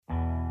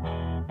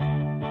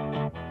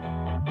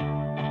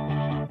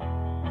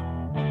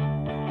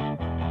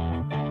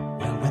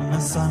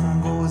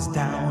sun goes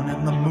down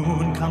and the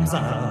moon comes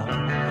up,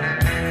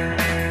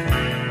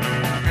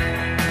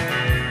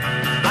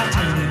 I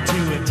turn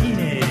into a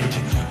teenage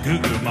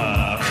Goo-Goo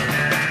Muck.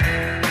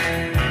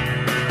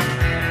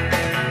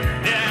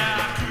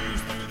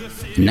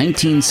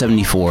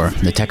 1974,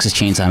 The Texas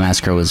Chainsaw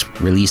Massacre was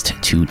released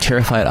to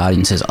terrified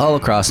audiences all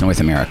across North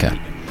America.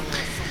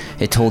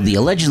 It told the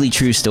allegedly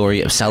true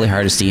story of Sally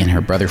Hardesty and her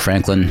brother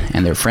Franklin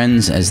and their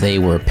friends as they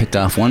were picked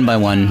off one by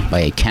one by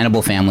a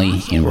cannibal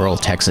family in rural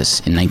Texas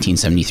in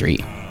 1973.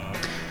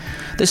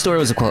 This story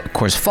was, of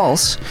course,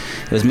 false.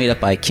 It was made up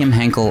by Kim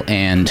Henkel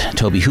and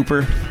Toby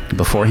Hooper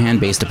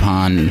beforehand, based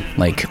upon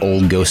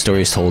old ghost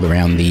stories told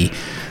around the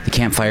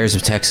campfires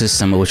of Texas,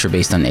 some of which are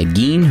based on Ed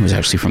Gein, who was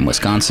actually from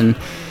Wisconsin,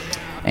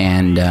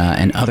 and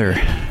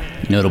other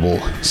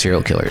notable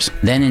serial killers.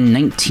 Then in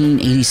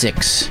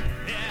 1986,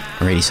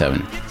 or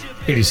 87.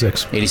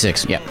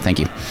 86, yeah, thank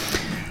you.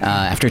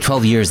 After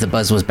 12 years, the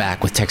buzz was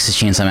back with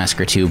Texas Chainsaw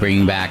Massacre 2,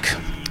 bringing back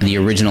the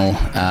original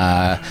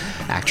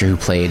actor who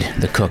played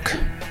the cook.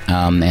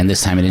 And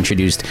this time it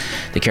introduced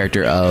the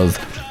character of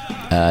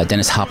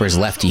Dennis Hopper's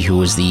Lefty, who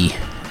was the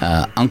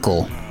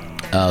uncle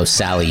of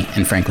Sally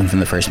and Franklin from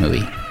the first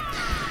movie.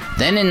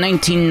 Then in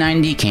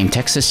 1990 came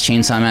Texas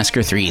Chainsaw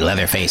Massacre 3,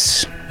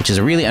 Leatherface, which is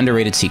a really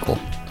underrated sequel.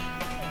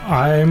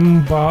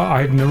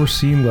 I've never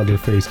seen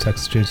Leatherface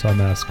Texas Chainsaw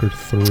Massacre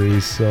 3,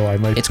 so I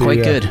might. It's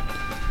quite good.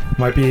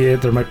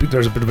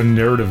 There's a bit of a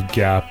narrative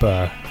gap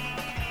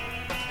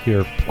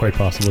here, quite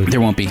possibly.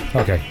 There won't be.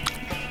 Okay.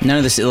 None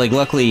of this,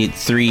 luckily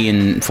 3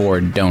 and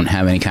 4 don't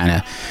have any kind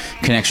of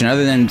connection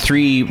other than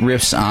 3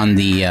 riffs on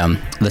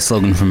the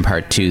slogan from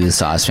Part 2, the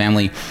Saw's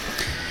Family.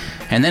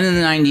 And then in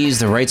the 90s,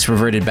 the rights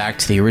reverted back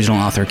to the original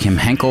author, Kim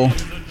Henkel,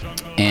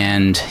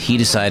 and he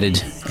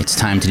decided it's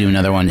time to do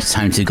another one. It's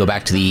time to go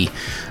back to the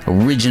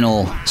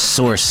original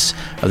source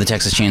of the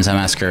Texas Chainsaw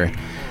Massacre.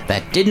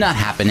 That did not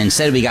happen.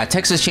 Instead, we got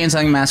Texas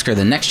Chainsaw Massacre: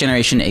 The Next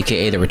Generation,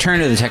 aka The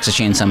Return of the Texas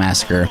Chainsaw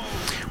Massacre,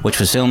 which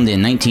was filmed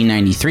in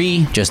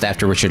 1993, just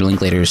after Richard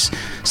Linklater's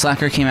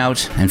Slacker came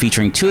out, and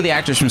featuring 2 of the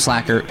actors from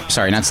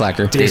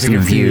Dazed and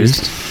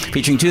Confused.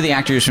 Featuring 2 of the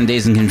actors from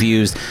Dazed and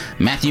Confused,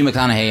 Matthew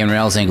McConaughey and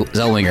Renee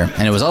Zellweger,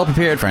 and it was all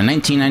prepared for a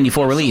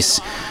 1994 release,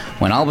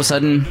 when all of a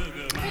sudden...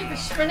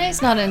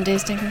 Renee's not in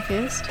Dazed and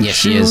Confused. Yes,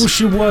 she is.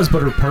 She was,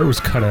 but her part was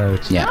cut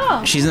out. Yeah,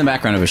 Oh. She's in the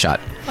background of a shot.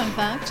 Fun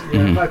fact.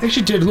 Mm-hmm. I think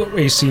she did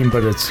a scene,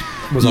 but it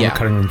was on the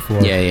cutting room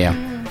floor. Yeah.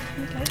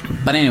 Okay.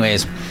 But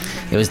anyways,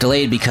 it was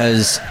delayed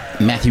because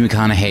Matthew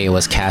McConaughey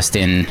was cast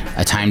in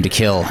A Time to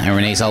Kill, and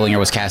Renee Zellweger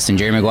was cast in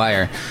Jerry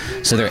Maguire.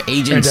 So their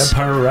agents... And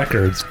Empire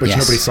Records, which Yes.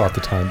 nobody saw at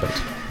the time, but...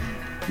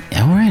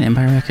 Yeah, all right,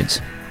 Empire Records.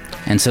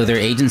 And so their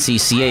agency,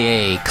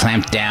 CAA,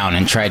 clamped down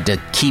and tried to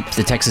keep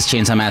the Texas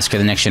Chainsaw Massacre: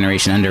 The Next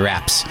Generation under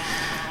wraps.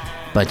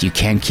 But you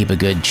can't keep a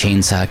good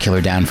chainsaw killer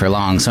down for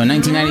long. So in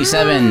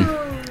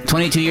 1997,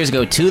 22 years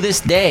ago to this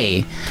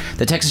day,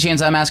 the Texas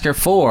Chainsaw Massacre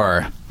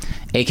 4,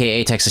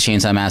 aka Texas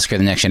Chainsaw Massacre: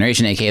 The Next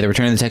Generation, aka The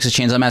Return of the Texas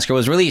Chainsaw Massacre,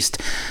 was released.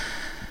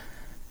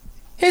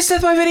 It's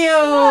Death by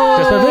Video!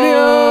 Death by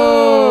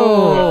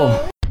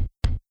Video!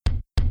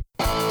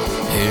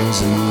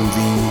 Here's a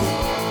movie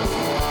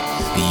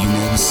you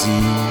never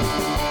seen.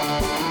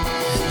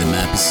 There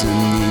might be some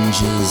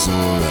ninjas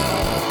or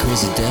a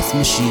crazy death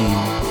machine.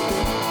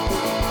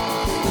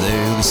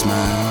 There'll be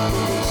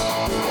smiles,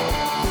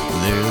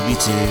 there'll be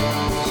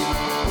tears.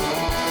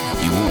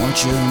 You won't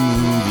watch a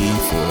movie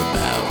for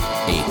about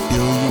 8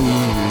 billion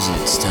years.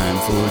 It's time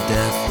for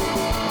Death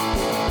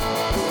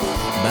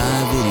by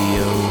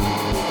Video.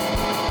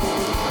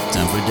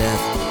 Time for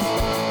Death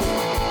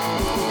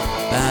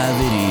by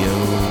Video.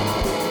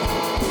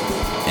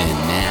 And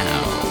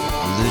now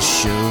the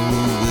show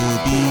will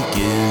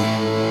begin.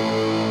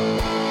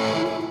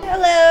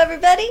 Hello,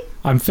 everybody.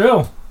 I'm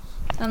Phil.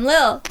 I'm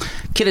Lil.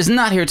 Kid is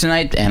not here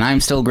tonight, and I'm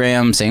still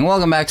Graham, saying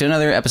welcome back to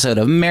another episode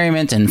of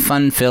merriment and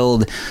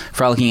fun-filled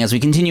frolicking as we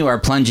continue our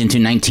plunge into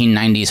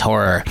 1990s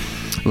horror.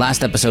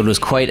 Last episode was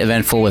quite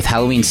eventful with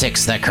Halloween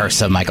 6, The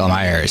Curse of Michael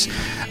Myers.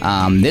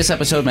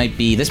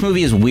 This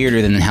movie is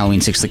weirder than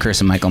Halloween 6, The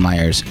Curse of Michael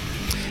Myers.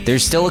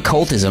 There's still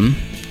occultism,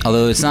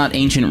 although it's not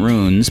ancient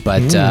runes,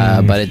 but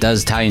it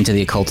does tie into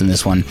the occult in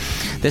this one.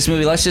 This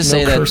movie, let's just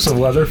say that... Curse of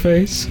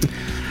Leatherface?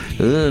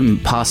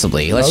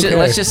 Possibly. Let's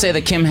just say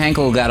that Kim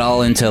Henkel got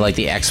all into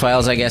the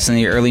X-Files, I guess, in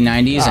the early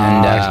 90s,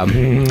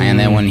 and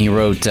then when he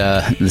wrote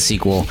the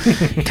sequel,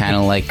 kind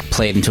of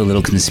played into a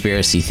little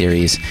conspiracy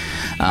theories,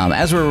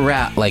 as were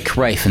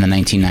rife in the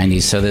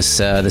 1990s. So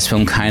this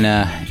film kind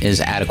of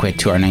is adequate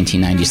to our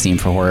 1990s theme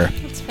for horror.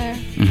 That's fair.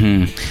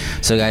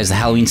 Mm-hmm. So guys, the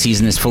Halloween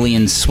season is fully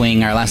in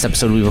swing. Our last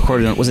episode we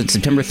recorded, was it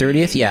September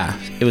 30th? Yeah,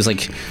 it was or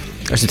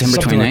September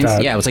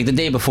 29th. Yeah, it was the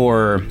day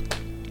before.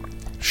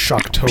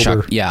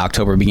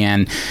 October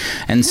began,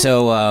 and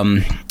so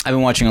I've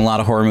been watching a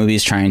lot of horror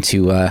movies, trying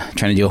to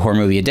do a horror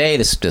movie a day.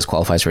 This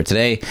qualifies for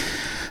today.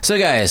 So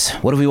guys,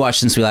 what have we watched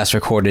since we last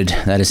recorded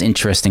that is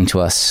interesting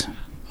to us?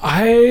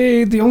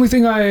 The only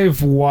thing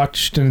I've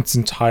watched in its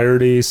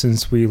entirety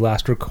since we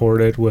last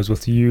recorded was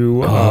with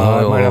you.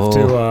 I might have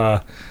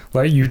to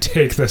let you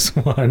take this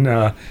one.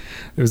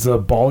 It was a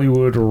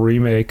Bollywood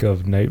remake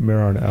of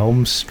Nightmare on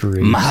Elm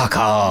Street.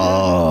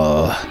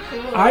 Mahakal.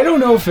 I don't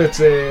know if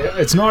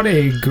it's not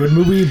a good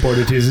movie, but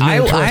it is an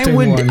interesting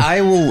one.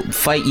 I will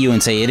fight you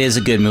and say it is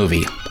a good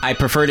movie. I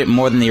preferred it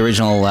more than the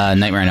original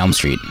Nightmare on Elm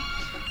Street.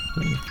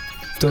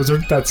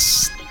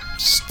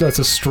 That's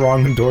a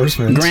strong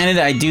endorsement. Granted,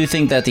 I do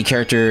think that the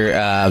character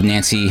of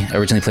Nancy,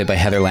 originally played by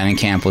Heather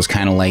Langenkamp, was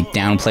kind of like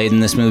downplayed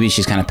in this movie.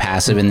 She's kind of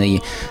passive in the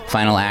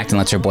final act and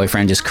lets her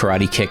boyfriend just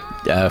karate kick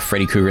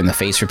Freddy Krueger in the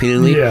face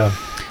repeatedly. Yeah.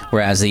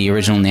 Whereas the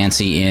original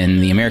Nancy in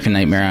the American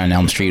Nightmare on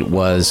Elm Street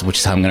was, which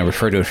is how I'm going to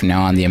refer to it from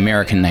now on, the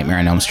American Nightmare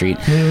on Elm Street,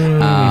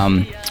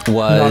 was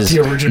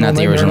not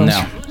the original.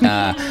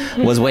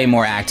 Was way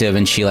more active,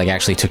 and she like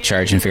actually took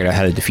charge and figured out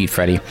how to defeat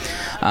Freddy.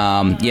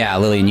 Yeah,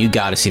 Lillian, you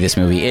got to see this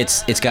movie.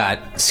 It's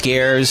got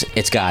scares,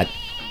 it's got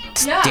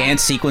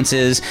dance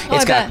sequences,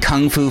 it's got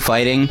kung fu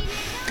fighting.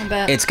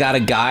 It's got a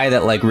guy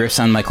that like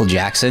riffs on Michael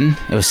Jackson.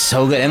 It was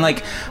so good, and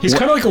like he's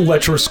kind of like a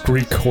lecherous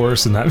Greek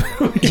chorus in that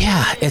movie.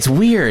 Yeah, it's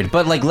weird,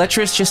 but like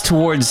lecherous just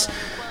towards,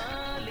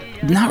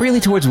 not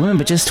really towards women,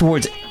 but just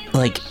towards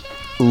like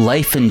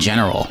life in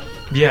general.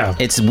 Yeah,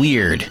 it's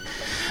weird.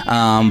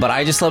 But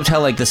I just loved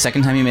how like the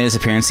second time he made his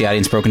appearance, the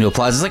audience broke into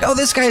applause. It's like, oh,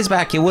 this guy is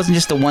back. It wasn't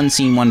just a one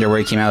scene wonder where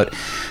he came out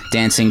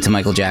dancing to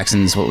Michael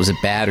Jackson's, what was it,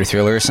 Bad or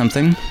Thriller or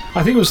something?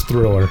 I think it was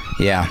Thriller.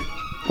 Yeah.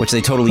 Which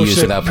they totally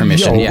used without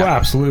permission. Yeah,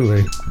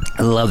 absolutely.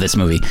 I love this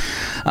movie.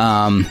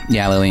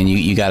 Yeah, Lillian,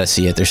 you got to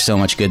see it. There's so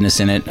much goodness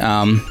in it.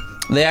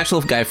 The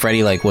actual guy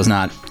Freddy like was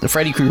not the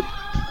Freddy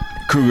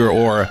Krueger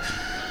or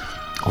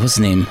what was his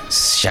name?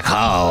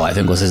 Shakal, I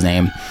think was his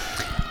name.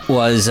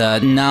 Was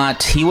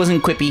not. He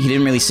wasn't quippy. He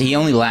didn't really. He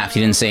only laughed. He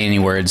didn't say any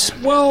words.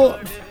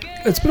 Well,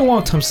 it's been a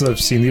long time since I've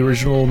seen the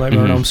original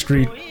Nightmare on Elm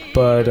Street,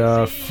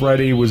 but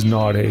Freddy was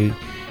not a.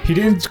 He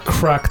didn't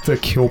crack the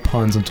kill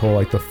puns until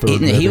like the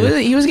third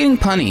movie. He was getting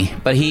punny,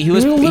 but he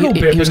was a little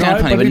bit. He was kind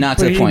of punny, but not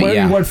to the point.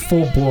 He went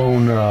full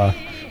blown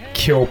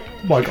kill,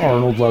 like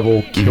Arnold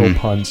level kill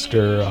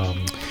punster.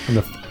 In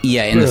the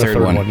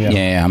third one.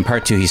 Yeah. On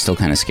part 2, he's still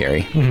kind of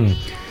scary.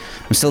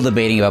 I'm still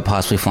debating about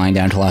possibly flying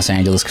down to Los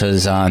Angeles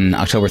because on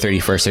October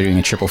 31st they're doing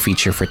a triple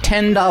feature for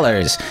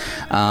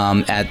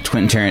 $10 at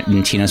Quentin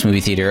Tarantino's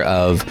movie theater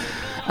of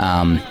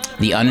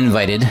The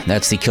Uninvited.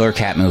 That's the Killer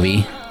Cat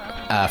movie.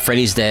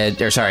 Freddy's Dead,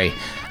 Nightmare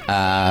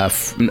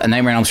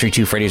on Elm Street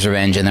 2, Freddy's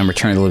Revenge, and then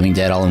Return of the Living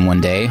Dead all in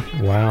one day.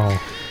 Wow.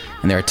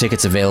 And there are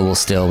tickets available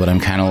still, but I'm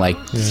kind of like,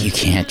 you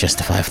can't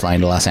justify flying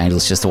to Los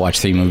Angeles just to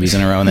watch 3 movies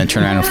in a row and then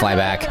turn around and fly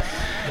back.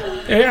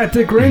 At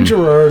the Grand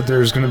Gerard,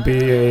 there's going to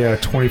be a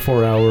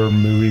 24-hour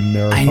movie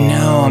marathon. I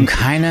know. I'm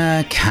kind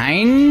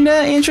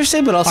of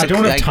interested, but also I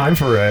don't have time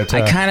for it.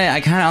 I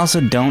kind of also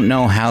don't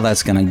know how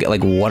that's going to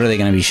like. What are they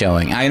going to be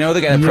showing? I know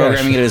the guy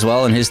programming it as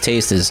well, and his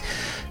taste is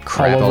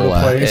crap. All over the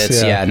place,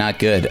 it's not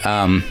good.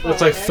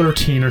 It's like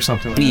 13 or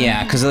something. Like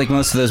yeah, because like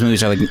most of those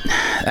movies are like,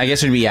 I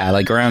guess it would be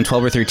like around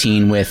 12 or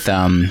 13 with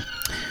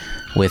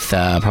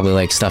probably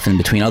like stuff in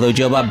between. Although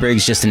Joe Bob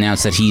Briggs just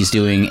announced that he's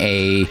doing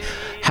a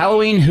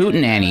Halloween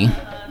Hootenanny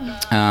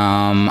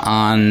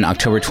on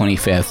October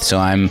 25th, so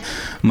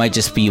might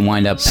just be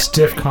wind up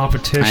stiff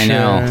competition. I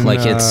know,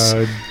 like it's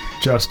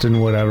Justin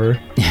whatever.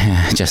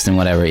 Justin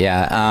whatever.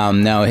 Yeah.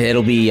 No,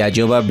 it'll be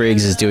Joe Bob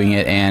Briggs is doing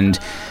it, and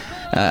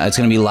it's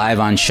going to be live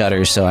on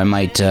Shudder. So I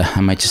might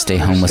just stay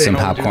home with some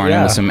popcorn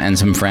and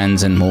some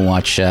friends, and we'll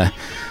watch a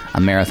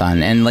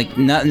marathon. And like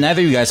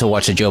neither of you guys have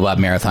watched a Joe Bob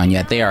marathon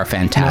yet. They are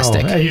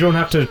fantastic. No, you don't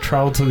have to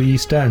travel to the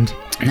East End.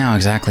 No,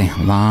 exactly.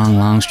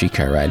 Long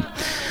streetcar ride.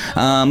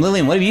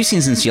 Lillian, what have you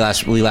seen since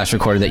we last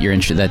recorded that you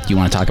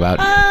want to talk about?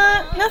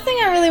 Nothing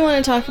I really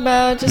want to talk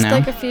about. Just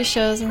like a few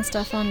shows and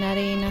stuff on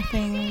Netty.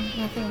 Nothing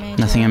major.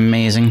 Nothing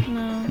amazing.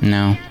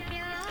 No.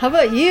 How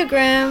about you,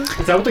 Graham?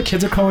 Is that what the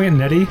kids are calling it,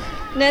 Netty?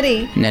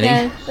 Netty.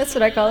 Yeah, that's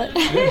what I call it.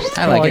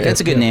 I like it.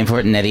 That's a good name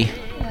for it, Netty.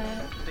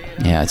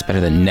 Yeah, it's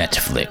better than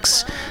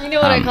Netflix. You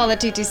know what I call the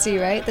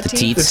TTC, right? The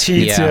teats. The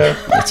teats, yeah.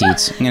 The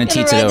teats. I'm gonna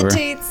teats it over. The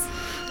teats.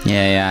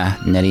 Yeah,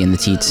 Nettie and the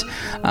teats.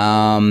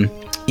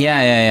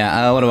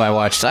 Yeah. What do I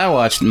watch? I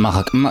watched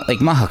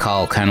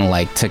Mahakal. Kind of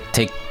like took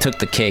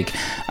the cake.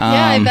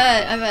 I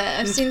bet.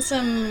 I've seen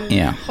some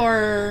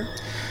horror,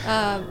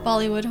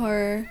 Bollywood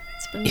horror.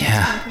 It's been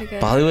pretty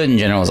good. Bollywood in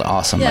general is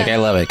awesome. Yeah. Like I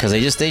love it because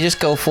they just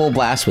go full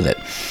blast with it.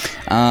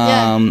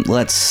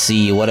 Let's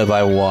see. What have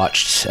I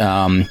watched?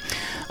 I'm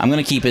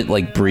gonna keep it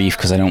like brief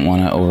because I don't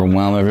want to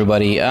overwhelm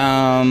everybody.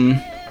 I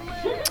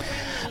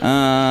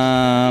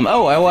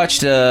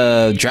watched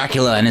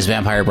Dracula and His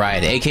Vampire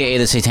Bride, aka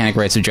The Satanic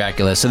Rites of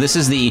Dracula. So this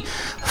is the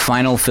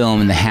final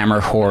film in the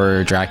Hammer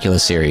Horror Dracula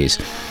series.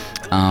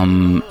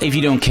 If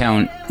you don't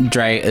count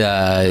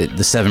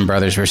the Seven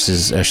Brothers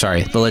versus,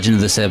 The Legend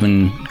of the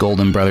Seven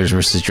Golden Brothers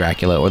versus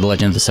Dracula, or The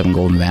Legend of the Seven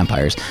Golden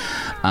Vampires,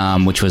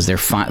 which was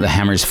the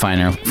Hammer's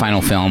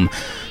final film,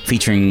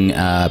 featuring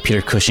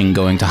Peter Cushing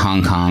going to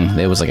Hong Kong.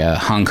 It was like a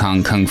Hong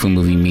Kong kung fu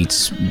movie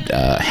meets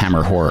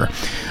Hammer horror.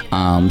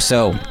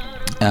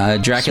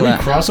 Dracula.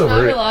 Sweet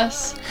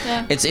crossover.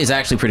 Yeah. It's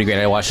actually pretty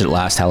great. I watched it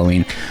last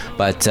Halloween,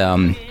 but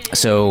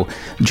so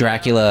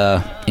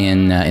Dracula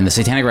in the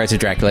Satanic Rites of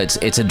Dracula,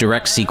 it's a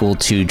direct sequel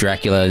to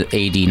Dracula AD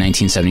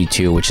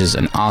 1972, which is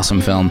an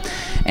awesome film,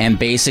 and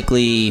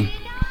basically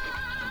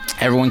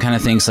everyone kind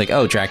of thinks like,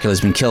 oh,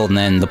 Dracula's been killed, and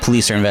then the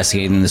police are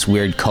investigating this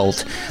weird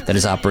cult that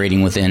is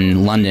operating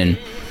within London,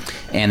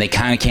 and they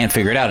kind of can't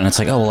figure it out, and it's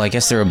like, oh, well, I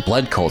guess they're a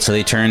blood cult, so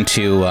they turn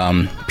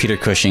to Peter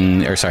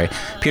Cushing,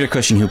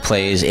 who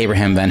plays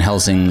Abraham Van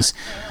Helsing's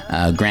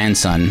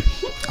grandson.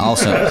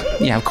 Also,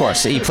 yeah, of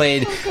course, he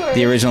played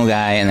the original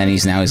guy, and then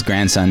he's now his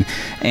grandson,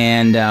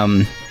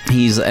 and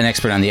he's an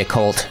expert on the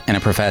occult and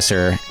a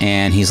professor,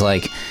 and he's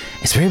like,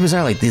 it's very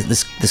bizarre, like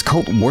this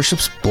cult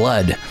worships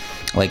blood.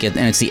 And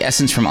it's the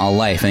essence from all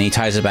life, and he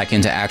ties it back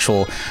into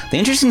actual. The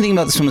interesting thing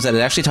about this film is that it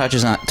actually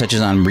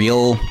touches on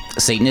real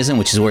Satanism,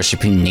 which is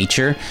worshiping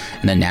nature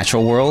and the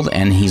natural world.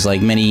 And he's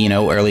like many,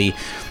 early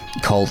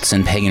cults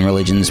and pagan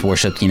religions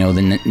worship,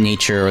 the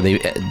nature, or they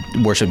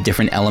worship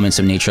different elements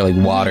of nature, like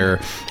water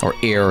or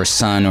air or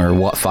sun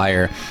or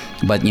fire.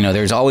 But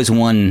there's always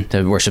one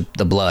that worship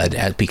the blood,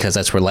 because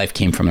that's where life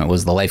came from. It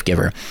was the life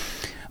giver.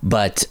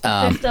 But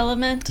Fifth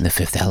element. The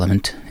fifth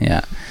element,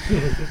 yeah.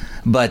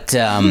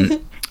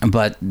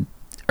 But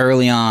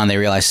early on, they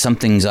realize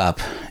something's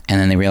up,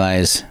 and then they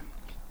realize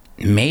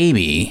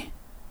maybe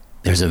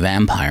there's a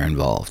vampire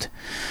involved.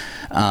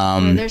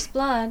 Where there's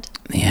blood.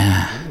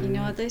 Yeah. You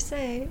know what they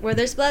say. Where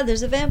there's blood,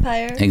 there's a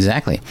vampire.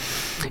 Exactly.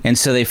 And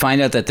so they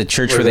find out that the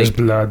church where there's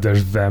blood,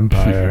 there's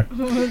vampire.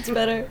 It's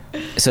better.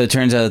 So it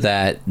turns out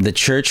that the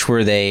church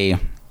where they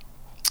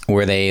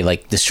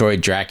like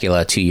destroyed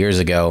Dracula 2 years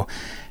ago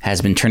has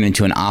been turned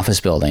into an office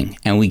building,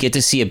 and we get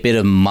to see a bit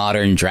of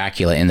modern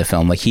Dracula in the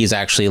film. Like, he's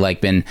actually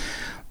like been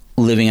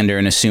living under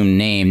an assumed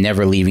name,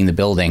 never leaving the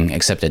building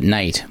except at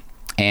night,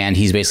 and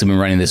he's basically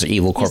been running this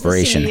evil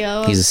corporation.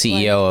 He's the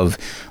CEO of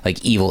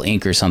like Evil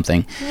Inc. or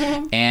something.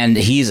 Mm-hmm. And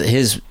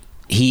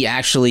he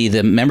actually,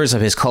 the members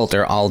of his cult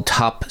are all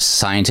top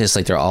scientists,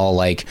 like they're all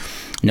like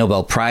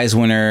Nobel Prize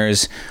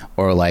winners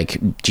or like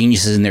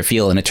geniuses in their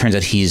field, and it turns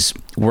out he's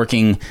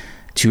working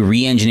to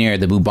re-engineer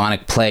the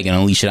bubonic plague and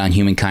unleash it on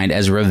humankind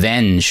as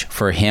revenge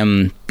for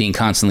him being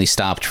constantly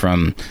stopped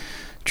from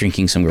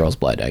drinking some girl's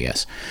blood, I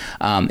guess.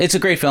 It's a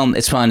great film.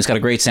 It's fun. It's got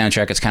a great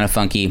soundtrack. It's kind of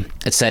funky.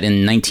 It's set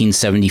in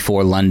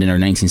 1974 London, or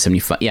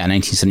 1975. Yeah,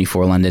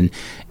 1974 London.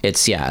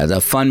 It's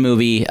a fun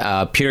movie.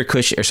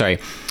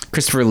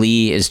 Christopher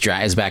Lee is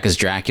back as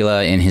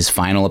Dracula in his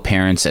final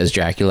appearance as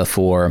Dracula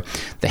for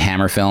the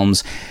Hammer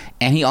films.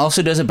 And he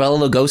also does a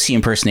Bela Lugosi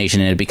impersonation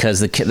in it, because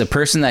the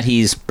person that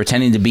he's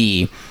pretending to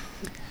be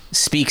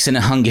speaks in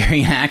a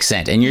Hungarian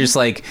accent, and you're just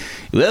like,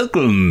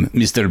 welcome,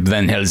 Mr.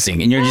 Van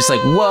Helsing, and you're just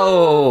like,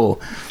 whoa.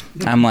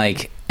 I'm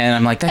like,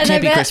 that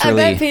can't be Christopher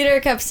Lee. I bet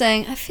Peter kept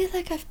saying, I feel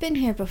like I've been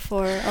here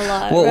before a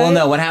lot. Well,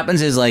 no, what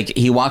happens is, like,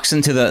 he walks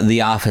into the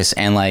office,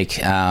 and like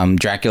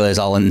Dracula is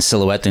all in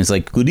silhouette, and he's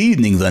like, good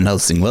evening, Van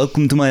Helsing,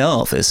 welcome to my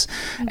office.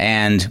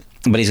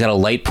 But he's got a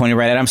light pointed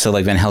right at him, so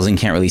like Van Helsing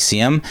can't really see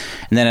him.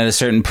 And then at a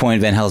certain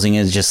point, Van Helsing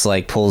is just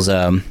like pulls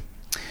a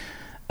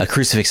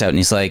crucifix out, and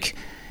he's like,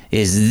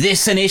 is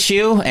this an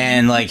issue?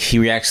 And like he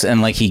reacts,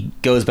 and like he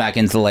goes back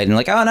into the light, and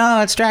like, oh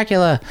no, it's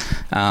Dracula.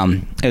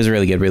 It was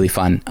really good, really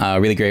fun,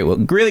 really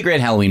great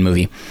Halloween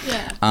movie.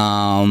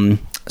 Yeah.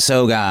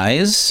 So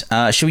guys,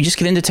 should we just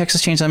get into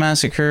Texas Chainsaw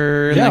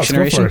Massacre: The Next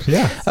Generation? Go for it.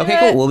 Yeah. Okay,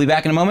 cool. We'll be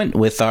back in a moment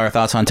with our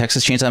thoughts on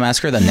Texas Chainsaw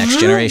Massacre: The Next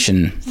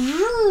Generation.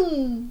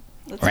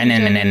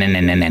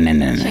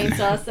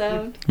 Chainsaw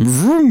sound.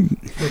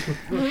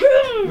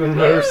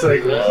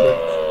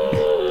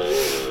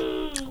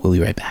 We'll be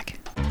right back.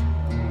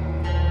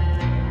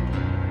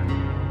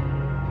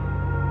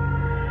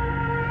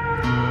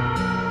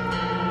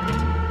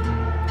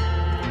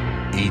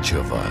 Each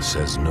of us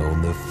has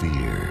known the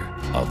fear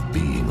of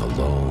being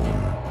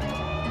alone,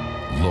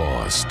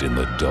 lost in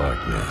the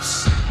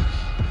darkness,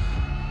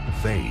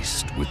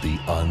 faced with the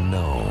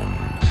unknown.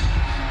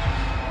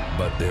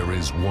 But there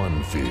is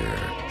one fear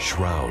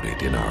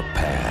shrouded in our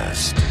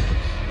past,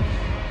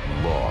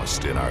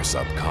 lost in our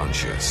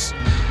subconscious,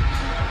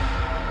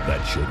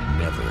 that should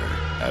never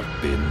have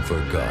been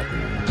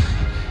forgotten.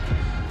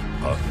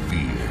 A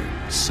fear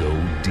so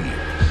deep,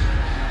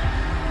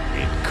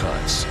 it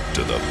cuts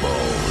to the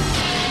bone.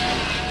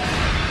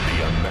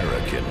 The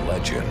American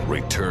legend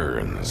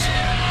returns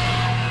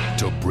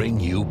to bring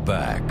you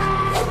back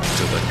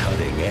to the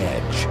cutting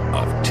edge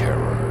of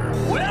terror.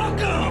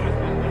 Welcome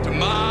to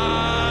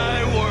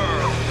my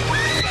world.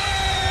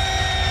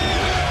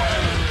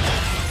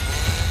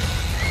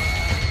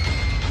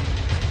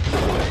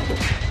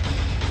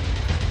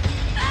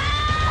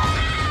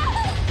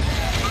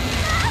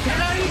 Get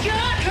all you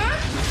got, huh?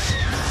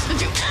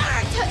 Don't you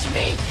dare touch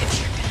me! If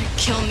you're gonna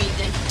kill me,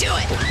 then do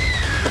it!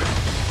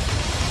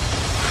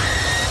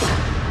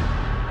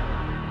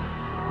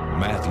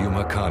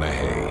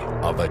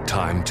 A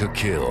Time to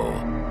Kill.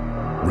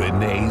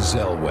 Renee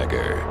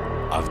Zellweger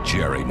of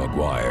Jerry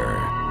Maguire.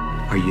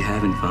 Are you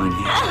having fun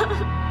yet?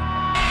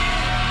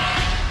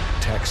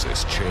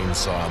 Texas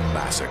Chainsaw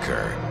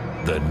Massacre.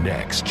 The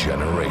Next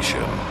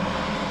Generation.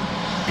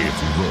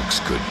 If looks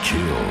could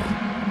kill,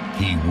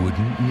 he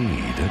wouldn't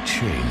need a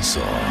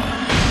chainsaw.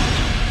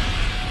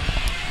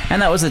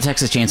 And that was the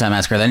Texas Chainsaw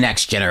Massacre, The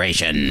Next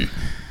Generation.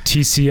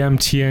 TCM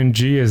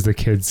TNG, as the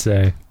kids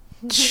say.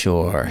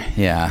 Sure,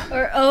 yeah.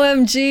 Or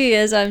OMG,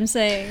 as I'm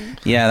saying.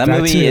 Yeah, that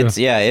movie, too.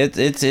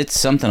 it's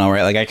something, all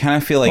right. Like, I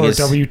kind of feel like Or it's...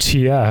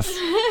 WTF.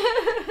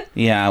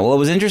 Yeah, well, it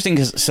was interesting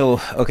because,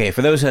 okay,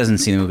 for those who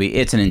hasn't seen the movie,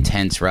 it's an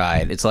intense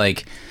ride. It's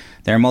like,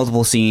 there are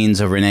multiple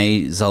scenes of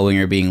Renee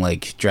Zellweger being,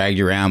 like, dragged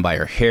around by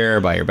her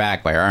hair, by her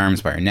back, by her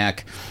arms, by her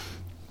neck.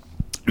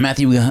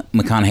 Matthew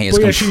McConaughey is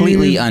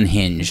completely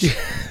unhinged.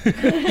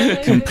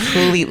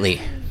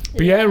 Completely.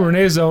 But yeah,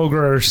 Renee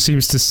Zellweger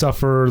seems to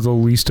suffer the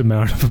least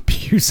amount of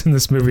abuse in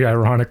this movie,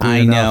 ironically I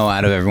enough. know,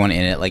 out of everyone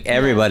in it. Like,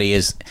 everyone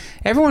is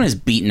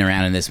beaten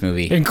around in this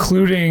movie.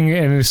 Including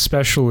and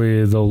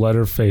especially the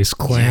Leatherface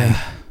clan.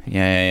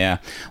 Yeah.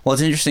 Well,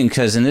 it's interesting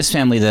because in this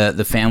family,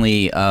 the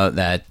family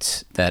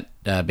that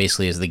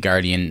basically is the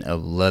guardian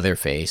of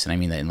Leatherface, and I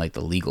mean that in like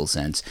the legal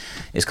sense,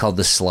 is called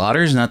the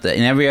Slaughters. In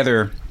every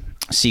other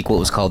sequel,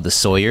 it was called the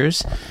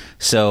Sawyers.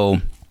 So,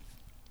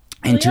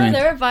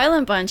 they're a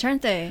violent bunch,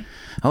 aren't they?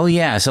 Oh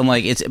yeah. So I'm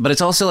like,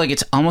 it's also like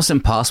it's almost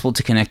impossible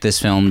to connect this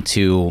film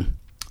to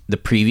the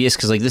previous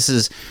because like this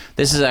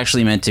is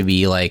actually meant to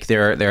be like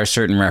there are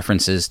certain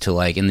references to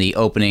like in the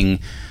opening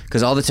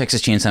because all the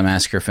Texas Chainsaw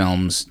Massacre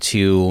films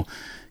to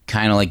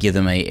kind of like give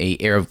them a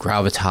air of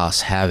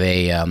gravitas have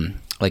a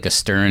like a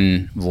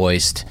stern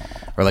voiced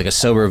or like a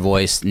sober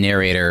voiced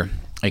narrator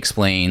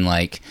explain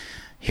like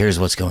here's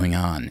what's going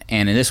on,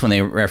 and in this one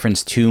they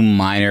reference two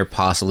minor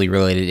possibly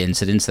related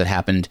incidents that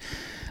happened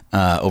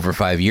over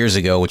 5 years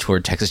ago, which were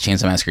Texas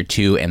Chainsaw Massacre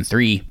 2 and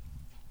 3.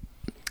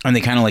 And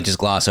they kind of like just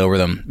gloss over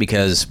them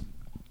because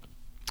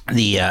like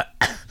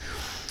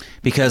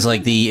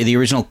the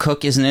original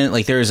cook isn't in it.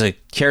 Like there's a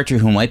character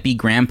who might be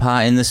Grandpa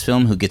in this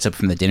film who gets up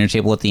from the dinner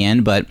table at the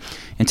end, but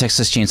in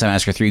Texas Chainsaw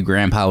Massacre 3,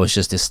 Grandpa was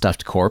just a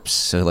stuffed corpse,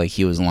 so like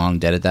he was long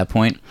dead at that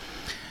point.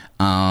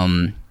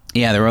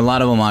 Yeah, there were a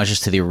lot of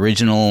homages to the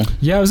original.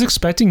 Yeah, I was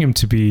expecting him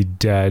to be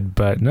dead,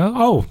 but no.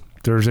 Oh,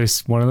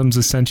 there's one of them's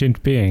a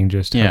sentient being,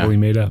 just heavily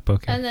made up.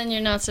 Okay. And then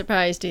you're not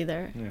surprised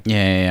either.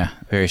 Yeah.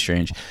 Very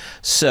strange.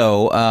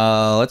 So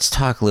let's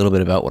talk a little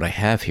bit about what I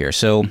have here.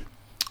 So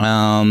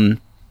something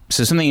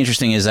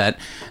interesting is that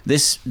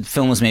this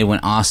film was made when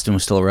Austin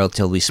was still a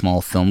relatively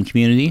small film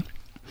community.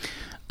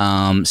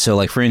 So,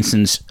 like for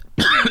instance,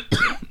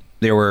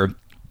 there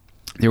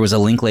was a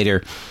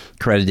Linklater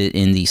credited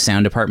in the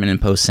sound department in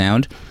post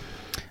sound.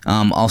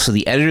 Also,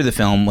 the editor of the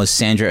film was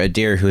Sandra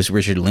Adair, who is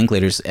Richard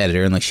Linklater's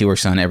editor, and like she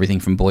works on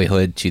everything from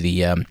Boyhood to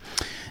the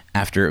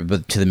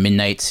to the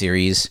Midnight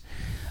series.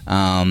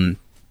 And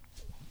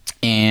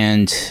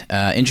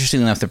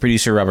interestingly enough, the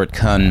producer Robert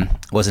Kuhn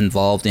was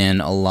involved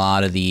in a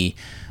lot of the,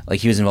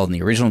 like he was involved in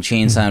the original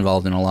Chainsaw,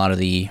 involved in a lot of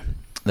the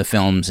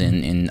films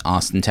in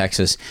Austin,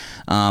 Texas.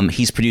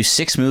 He's produced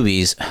 6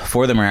 movies.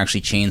 4 of them are actually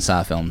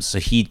Chainsaw films. So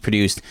he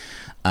produced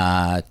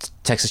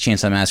Texas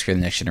Chainsaw Massacre: The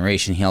Next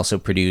Generation. He also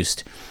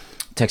produced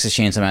Texas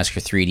Chainsaw Massacre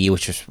 3D,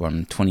 which was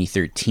from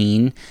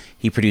 2013.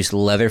 He produced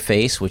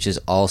Leatherface, which is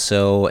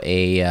also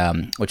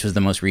which was the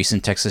most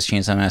recent Texas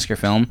Chainsaw Massacre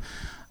film.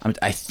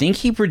 I think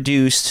he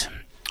produced.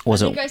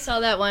 I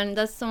saw that one.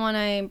 That's the one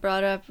I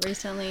brought up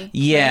recently.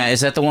 Yeah, is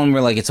that the one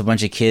where like it's a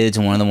bunch of kids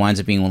and one of them winds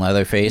up being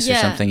Leatherface or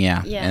something?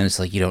 Yeah, yeah. And it's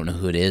like you don't know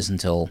who it is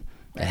until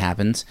it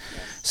happens.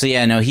 So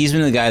yeah, no, he's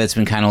been the guy that's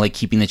been kind of like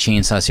keeping the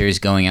Chainsaw series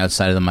going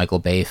outside of the Michael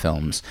Bay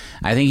films.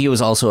 I think he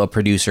was also a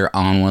producer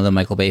on one of the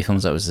Michael Bay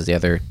films. That was the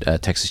other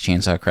Texas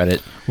Chainsaw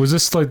credit. Was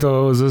this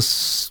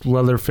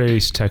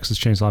Leatherface Texas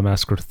Chainsaw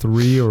Massacre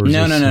 3 or?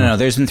 No.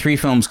 There's been 3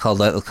 films called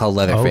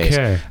Leatherface.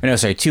 Okay. Or no,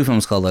 sorry, 2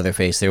 films called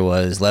Leatherface. There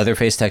was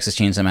Leatherface Texas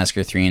Chainsaw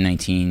Massacre 3 in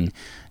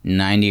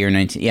 1990 or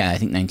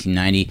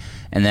 1990,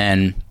 and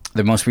then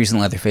the most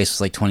recent Leatherface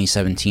was like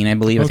 2017, I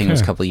believe. I think it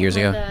was a couple of years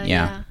ago.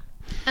 Yeah.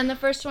 And the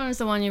first one is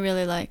the one you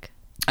really like.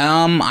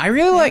 I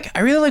really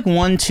like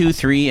 1, 2,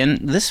 3,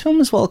 and this film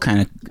as well.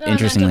 Kind of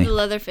interestingly, the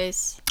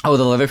Leatherface. Oh,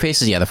 the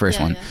Leatherface is the first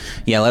one.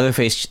 Yeah,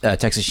 Leatherface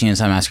Texas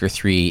Chainsaw Massacre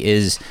 3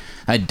 is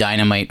a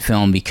dynamite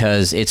film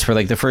because it's for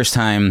like the first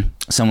time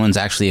someone's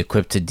actually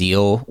equipped to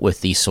deal with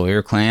the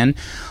Sawyer clan.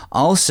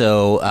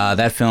 Also,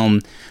 that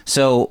film.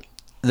 So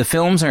the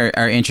films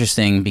are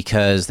interesting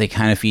because they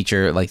kind of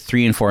feature like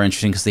 3 and 4 are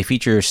interesting because they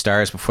feature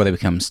stars before they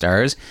become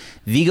stars.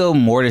 Viggo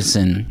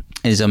Mortensen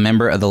is a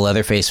member of the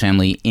Leatherface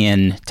family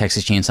in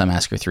Texas Chainsaw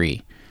Massacre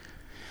 3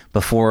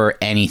 before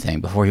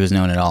he was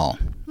known at all.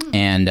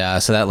 And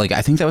so that, like,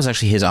 I think that was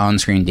actually his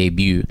on-screen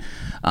debut.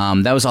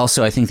 That was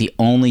also, I think, the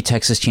only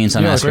Texas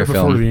Chainsaw Massacre right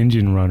film. Before the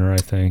Indian Runner, I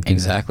think.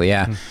 Exactly,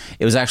 yeah.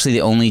 It was actually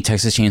the only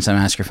Texas Chainsaw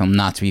Massacre film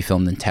not to be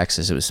filmed in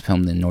Texas. It was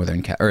filmed in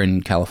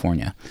in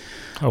California.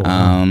 Oh,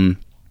 wow.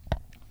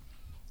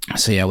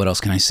 So yeah, what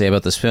else can I say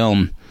about this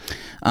film?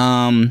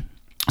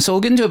 So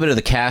we'll get into a bit of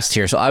the cast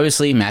here. So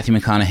obviously Matthew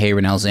McConaughey,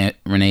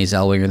 Renee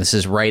Zellweger. This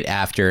is right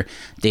after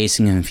Dazed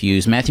and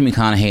Confused. Matthew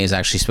McConaughey has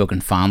actually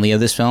spoken fondly of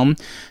this film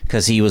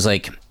because he was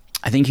like,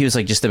 I think he was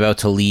like just about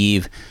to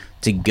leave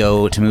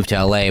to move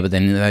to LA, but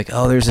then they're like,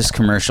 oh, there's this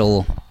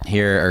commercial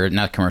here, or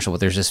not commercial, but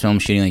there's this film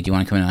shooting, like, do you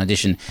want to come in and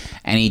audition?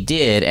 And he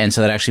did, and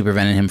so that actually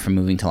prevented him from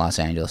moving to Los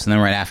Angeles. And then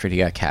right after, he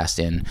got cast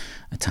in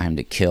A Time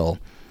to Kill.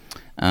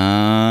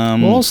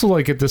 Well, also,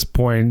 like, at this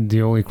point,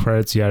 the only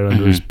credits he had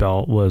under his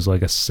belt was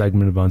like a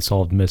segment of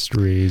Unsolved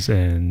Mysteries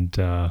and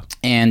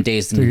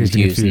Dazed and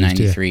Confused in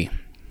 93.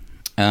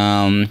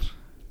 Yeah.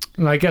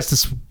 And I guess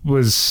this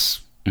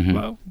was,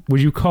 would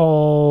you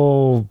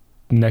call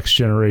Next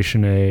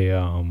Generation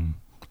a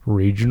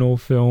regional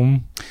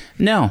film?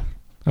 No.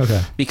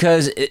 Okay.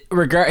 Because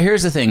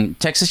here's the thing: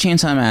 Texas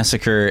Chainsaw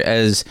Massacre,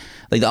 as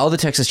like all the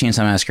Texas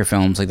Chainsaw Massacre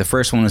films, like the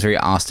first one was very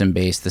Austin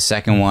based. The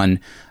second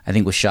one, I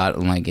think, was shot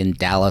in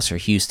Dallas or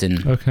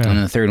Houston. Okay. And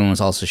the third one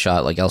was also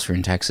shot like elsewhere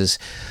in Texas.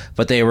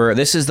 But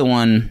this is the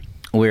one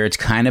where it's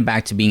kind of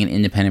back to being an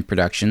independent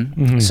production.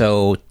 Mm-hmm.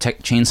 So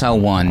Chainsaw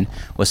 1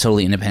 was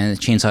totally independent.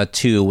 Chainsaw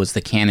 2 was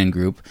the Cannon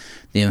Group,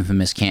 the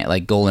infamous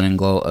Golan and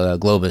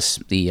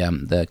Globus,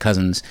 the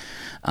cousins.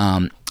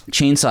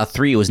 Chainsaw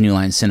 3 was New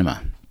Line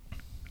Cinema.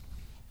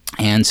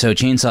 And so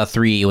Chainsaw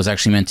 3 was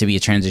actually meant to be a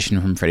transition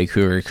from Freddy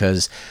Krueger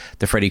because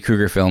the Freddy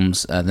Krueger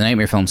films, the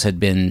Nightmare films, had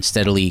been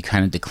steadily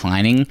kind of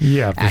declining.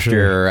 Yeah, for after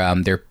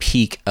sure. Their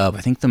peak of,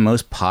 I think the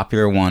most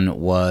popular one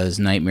was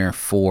Nightmare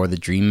 4, The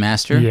Dream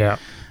Master. Yeah.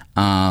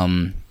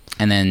 And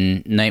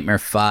then Nightmare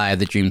 5,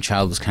 The Dream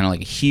Child, was kind of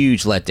like a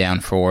huge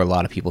letdown for a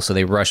lot of people. So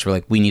they rushed, were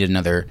like, we need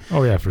another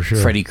for sure.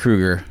 Freddy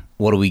Krueger.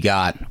 What do we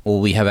got? Well,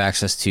 we have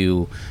access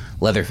to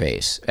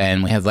Leatherface,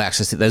 and we have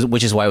access to,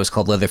 which is why it was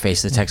called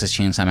Leatherface, the Texas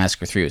Chainsaw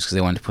Massacre 3, because they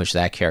wanted to push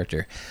that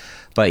character.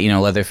 But,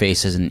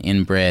 Leatherface is an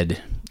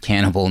inbred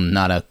cannibal,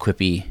 not a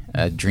quippy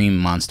dream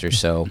monster,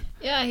 so...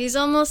 Yeah, he's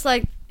almost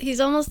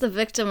the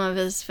victim of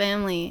his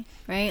family,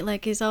 right?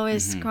 Like, he's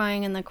always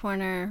crying in the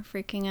corner,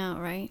 freaking out,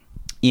 right?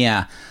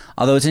 Yeah,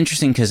 although it's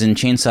interesting because in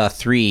Chainsaw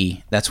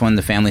 3, that's when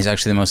the family's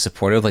actually the most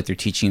supportive. Like, they're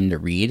teaching him to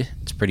read.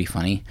 It's pretty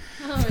funny.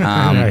 Oh,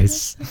 really?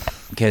 Nice.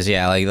 Because, he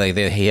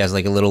has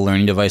like a little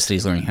learning device that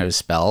he's learning how to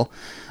spell.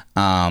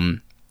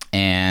 And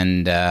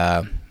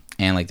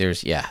like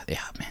there's, man,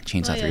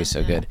 Chainsaw 3 is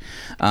so good.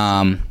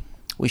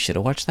 We should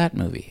have watched that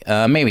movie.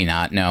 Maybe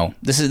not, no.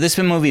 This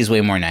movie is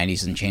way more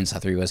 90s than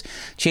Chainsaw 3 was.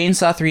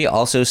 Chainsaw 3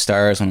 also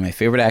stars one of my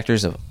favorite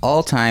actors of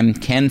all time,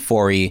 Ken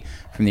Foree,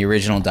 from the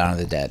original Dawn of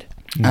the Dead.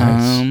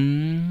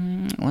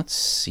 Nice. Let's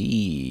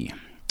see.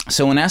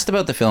 So when asked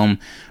about the film,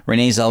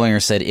 Renee Zellweger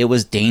said, "It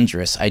was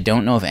dangerous. I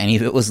don't know if any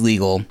of it was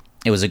legal.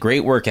 It was a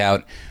great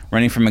workout.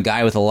 Running from a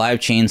guy with a live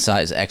chainsaw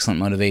is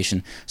excellent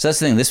motivation." So that's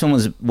the thing. This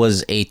one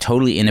was a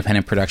totally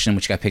independent production,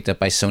 which got picked up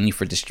by Sony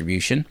for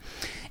distribution.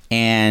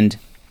 And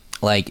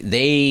like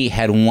they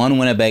had one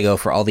Winnebago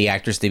for all the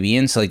actors to be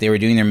in. So like they were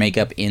doing their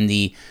makeup in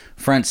the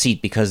front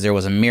seat because there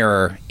was a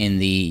mirror in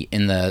the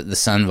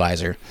sun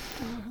visor.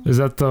 Is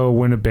that the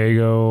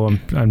Winnebago?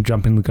 I'm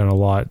jumping the gun a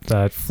lot.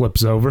 That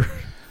flips over.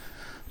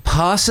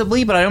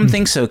 Possibly, but I don't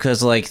think so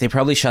because like they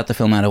probably shot the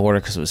film out of order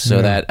because it was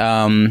so that.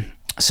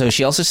 So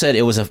she also said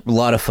it was a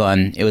lot of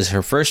fun. It was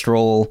her first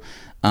role.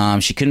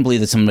 She couldn't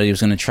believe that somebody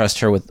was going to trust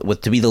her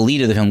with to be the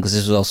lead of the film because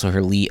this was also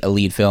her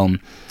lead film.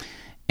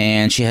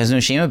 And she has no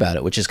shame about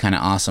it, which is kind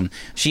of awesome.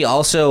 She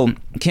also,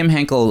 Kim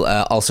Henkel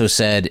also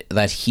said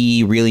that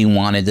he really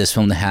wanted this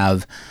film to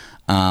have,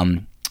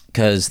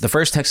 because the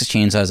first Texas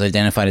Chainsaw is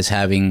identified as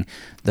having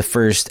the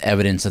first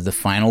evidence of the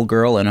final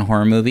girl in a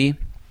horror movie,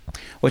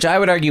 which I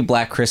would argue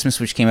Black Christmas,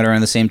 which came out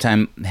around the same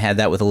time, had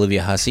that with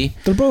Olivia Hussey.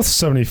 They're both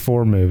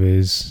 74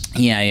 movies.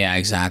 Yeah,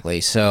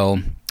 exactly. So,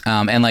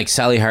 and like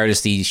Sally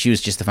Hardesty, she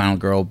was just the final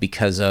girl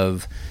because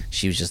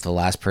she was just the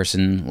last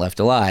person left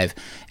alive.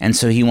 And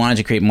so he wanted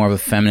to create more of a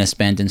feminist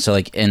bent. And so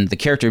and the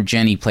character of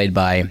Jenny, played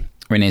by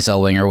Renee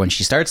Zellweger, when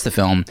she starts the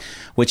film,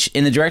 which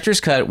in the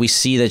director's cut, we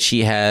see that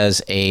she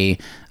has a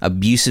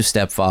abusive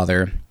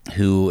stepfather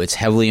who, it's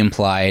heavily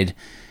implied,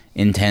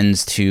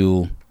 intends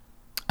to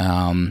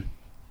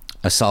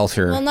assault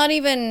her. Well, not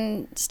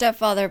even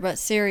stepfather, but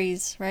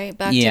series, right?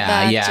 Back to Yeah,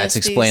 back. It's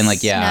explained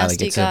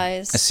nasty it's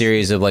guys. a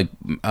series of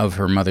of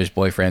her mother's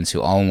boyfriends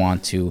who all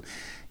want to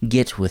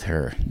get with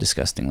her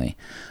disgustingly.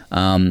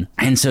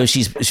 And so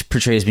she's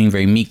portrayed as being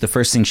very meek. The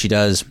first thing she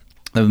does,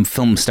 the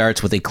film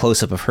starts with a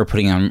close-up of her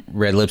putting on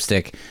red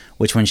lipstick,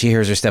 which when she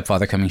hears her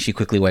stepfather coming, she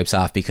quickly wipes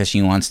off because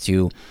she wants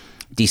to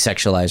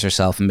desexualize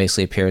herself and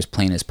basically appear as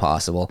plain as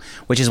possible,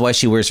 which is why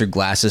she wears her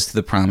glasses to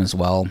the prom as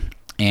well.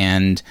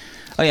 And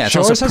it's she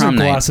also always has prom her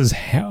night. glasses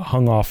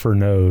hung off her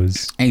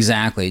nose.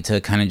 Exactly,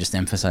 to kind of just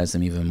emphasize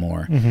them even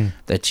more.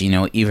 That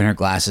even her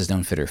glasses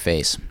don't fit her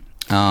face.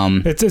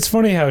 It's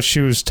funny how she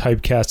was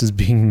typecast as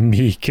being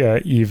meek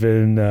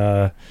even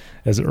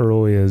as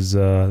early as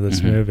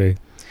this movie.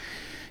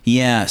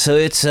 Yeah, so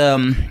it's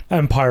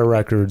Empire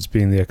Records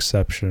being the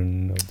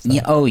exception. Of that.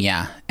 yeah, oh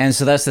yeah, and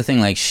so that's the thing.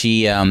 Like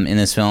she in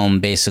this film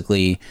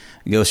basically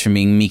goes from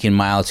being meek and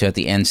mild to at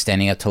the end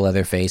standing up to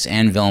Leatherface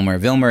and Vilmer.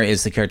 Vilmer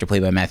is the character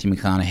played by Matthew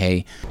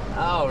McConaughey.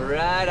 All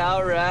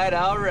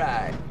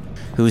right.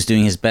 Who's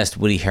doing his best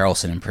Woody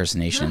Harrelson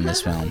impersonation in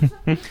this film.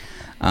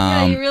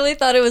 Yeah, you really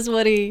thought it was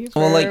Woody.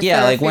 Well, like, yeah,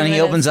 for a like few when he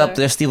minutes opens up,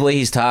 there. just the way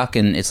he's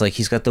talking, it's like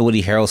he's got the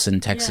Woody Harrelson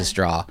Texas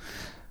draw.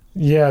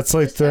 Yeah, it's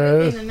like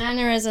The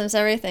mannerisms,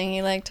 everything.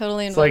 He like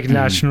totally it's like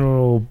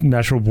involved.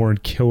 natural born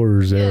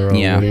killers era.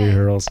 Yeah. Woody Yeah.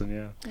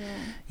 Harrelson. Yeah.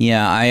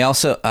 Yeah, I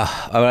also,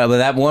 but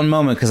that one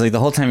moment, because like the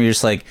whole time you're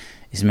just like,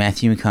 is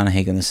Matthew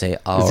McConaughey going to say,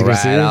 all he gonna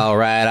say it? right, all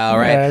right, all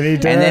right? And he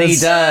And then he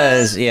does.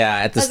 does. Yeah,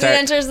 at the As he start.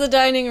 enters the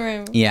dining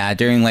room. Yeah,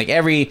 during like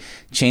every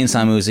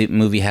Chainsaw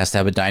movie has to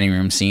have a dining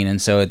room scene,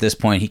 and so at this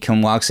point he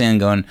walks in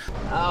going,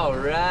 All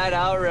right.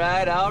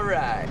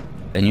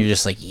 and you're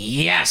just like,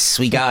 yes,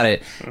 we got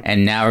it,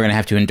 and now we're gonna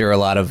have to endure a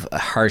lot of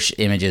harsh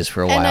images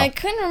for a while. And I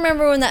couldn't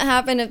remember when that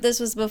happened, if this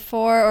was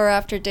before or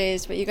after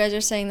Days, but you guys are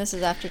saying this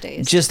is after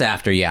Days. Just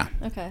after, yeah,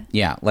 Okay.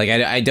 yeah. Like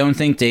I don't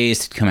think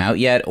Dazed had come out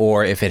yet,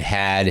 or if it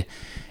had,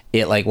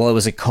 it like it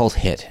was a cult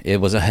hit. It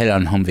was a hit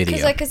on home video.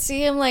 Because I could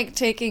see him like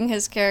taking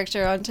his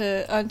character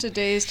onto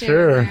Days too.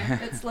 Sure.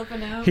 It's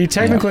slipping out. He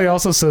technically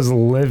also says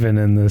 "living"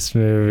 in this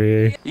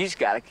movie. You just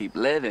gotta keep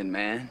living,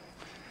 man.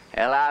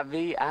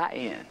 Livin.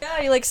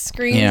 Yeah, he like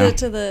screams Yeah. it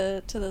to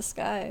the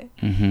sky.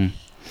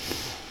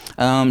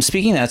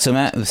 Speaking of that,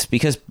 so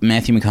because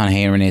Matthew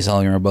McConaughey and Renee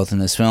Zellweger are both in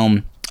this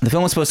film, the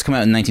film was supposed to come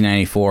out in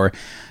 1994,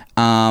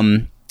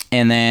 and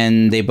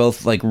then they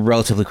both like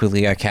relatively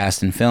quickly got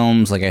cast in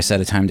films. Like I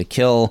said, A Time to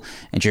Kill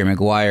and Jerry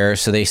Maguire.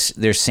 So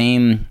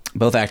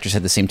both actors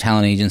had the same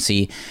talent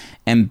agency,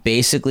 and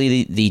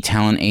basically the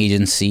talent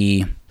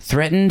agency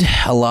threatened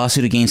a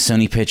lawsuit against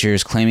Sony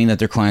Pictures, claiming that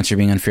their clients are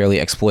being unfairly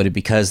exploited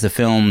because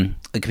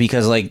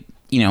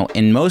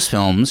in most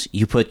films,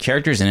 you put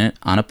characters in it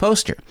on a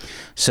poster.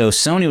 So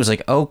Sony was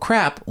like, oh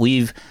crap,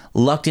 we've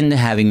lucked into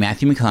having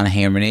Matthew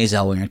McConaughey and Renee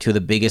Zellweger, two of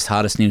the biggest,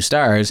 hottest new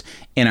stars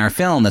in our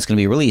film that's going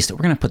to be released. We're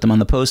going to put them on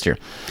the poster.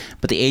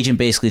 But the agent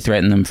basically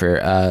threatened them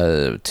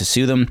to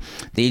sue them.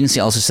 The agency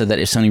also said that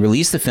if Sony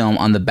released the film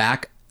on the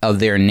back of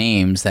their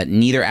names, that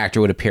neither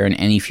actor would appear in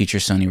any future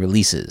Sony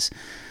releases.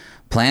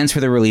 Plans for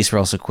the release were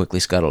also quickly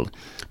scuttled.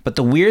 But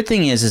the weird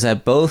thing is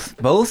that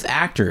both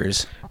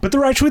actors... But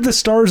they're actually the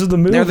stars of the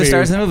movie. They're the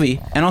stars of the movie.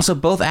 And also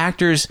both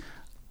actors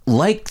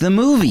like the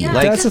movie. Yeah,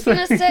 like, I was just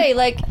gonna say,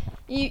 like,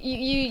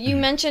 you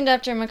mentioned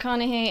after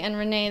McConaughey and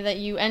Renee that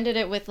you ended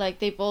it with like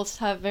they both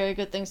have very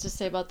good things to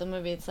say about the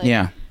movie. It's like,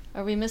 yeah.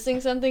 Are we missing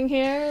something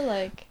here?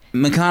 Like,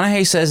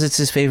 McConaughey says it's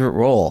his favorite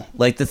role.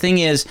 Like, the thing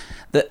is,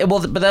 but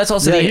that's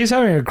also he's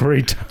having a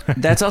great time.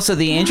 That's also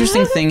the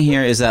interesting thing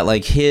here is that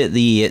like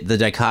the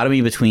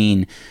dichotomy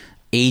between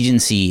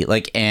agency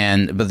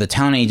but the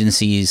talent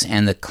agencies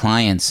and the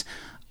clients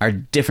are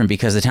different,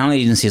 because the talent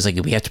agency is like,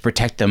 we have to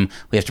protect them.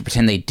 We have to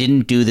pretend they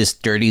didn't do this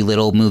dirty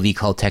little movie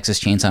called Texas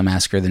Chainsaw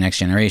Massacre: The Next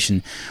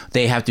Generation.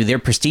 They're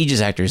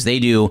prestigious actors. They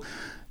do,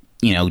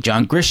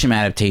 John Grisham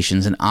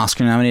adaptations and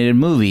Oscar-nominated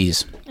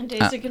movies. and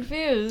Dazed and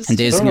Confused. And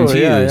Dazed and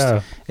Totally, Confused.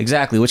 yeah.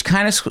 Exactly, which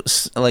kind of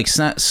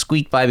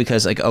squeaked by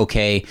because, like,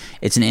 okay,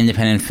 it's an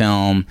independent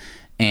film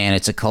and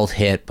it's a cult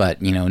hit,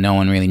 but, no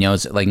one really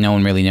knows it. Like, no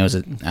one really knows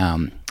it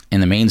in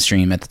the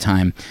mainstream at the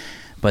time.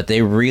 But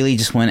they really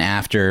just went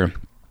after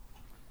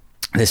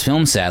this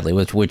film, sadly,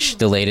 which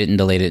delayed it and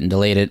delayed it and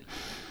delayed it.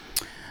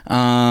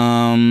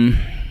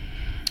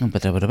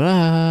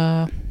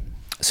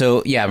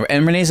 So, yeah,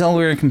 and Renee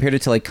Zellweger compared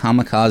it to, like,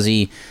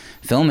 kamikaze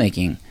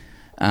filmmaking.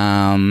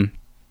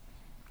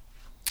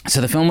 So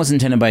the film was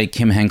intended by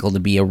Kim Henkel to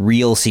be a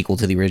real sequel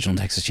to the original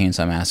Texas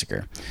Chainsaw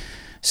Massacre.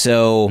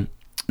 So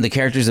the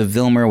characters of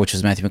Vilmer, which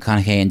was Matthew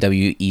McConaughey, and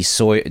W.E.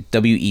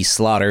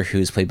 Slaughter, who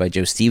is played by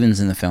Joe Stevens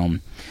in the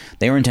film,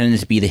 they were intended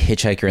to be the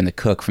hitchhiker and the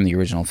cook from the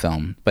original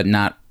film, but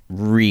not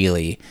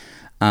really,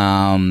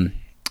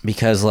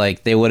 because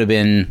like they would have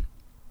been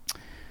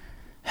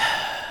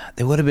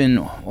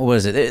what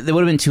was it? They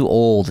would have been too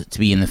old to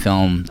be in the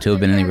film to have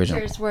been in the original.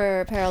 Characters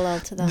were parallel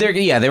to them. They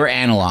were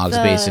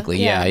analogs, basically.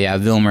 Yeah,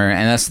 Vilmer,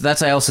 and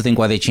that's I also think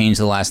why they changed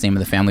the last name of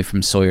the family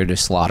from Sawyer to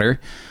Slaughter,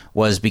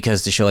 was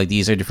because to show like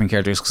these are different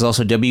characters. Because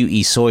also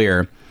W.E.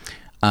 Sawyer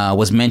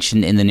was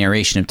mentioned in the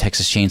narration of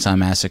Texas Chainsaw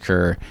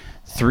Massacre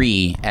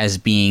 3 as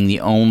being the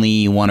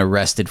only one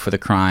arrested for the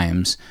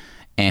crimes,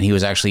 and he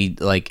was actually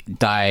like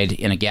died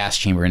in a gas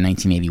chamber in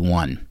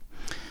 1981.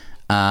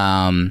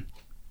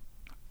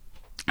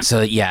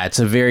 So yeah, it's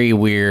a very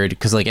weird,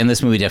 because like, and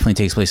this movie definitely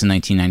takes place in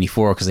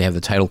 1994 because they have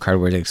the title card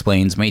where it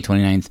explains May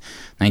 29th,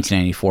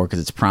 1994, because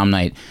it's prom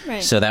night.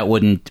 Right. So that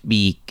wouldn't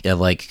be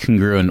like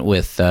congruent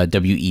with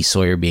W.E.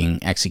 Sawyer being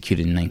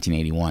executed in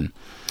 1981.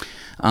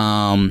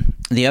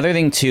 The other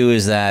thing too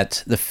is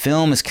that the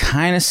film is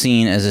kind of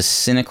seen as a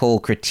cynical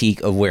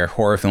critique of where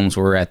horror films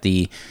were in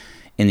the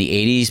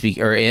 80s,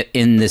 or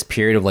in this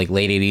period of like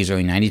late 80s,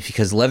 early 90s,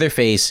 because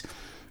Leatherface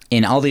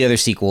in all the other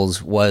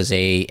sequels was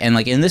and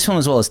like in this film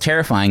as well, is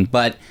terrifying,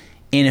 but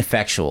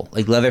ineffectual.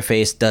 Like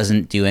Leatherface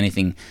doesn't do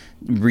anything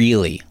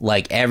really.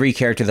 Like every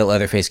character that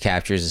Leatherface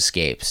captures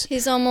escapes.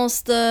 He's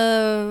almost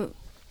the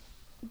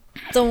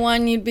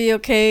one you'd be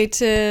okay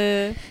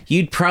to.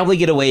 You'd probably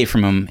get away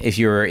from him if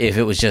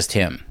it was just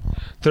him.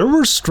 There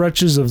were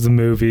stretches of the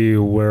movie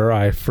where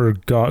I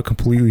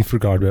completely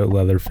forgot about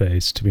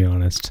Leatherface, to be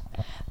honest.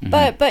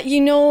 But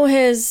you know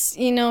his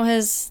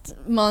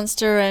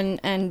monster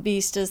and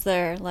beast is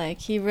there. Like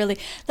he really,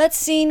 that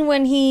scene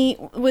when he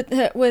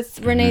with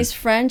Renee's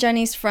friend,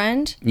 Jenny's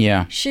friend.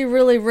 Yeah. She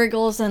really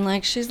wriggles and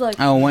like she's like.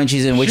 Oh, when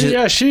she's in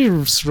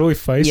she's really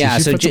feisty. Yeah,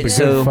 she puts up a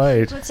good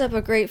fight. Puts up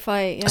a great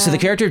fight. Yeah. So the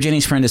character of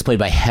Jenny's friend is played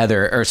by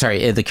Heather,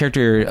 the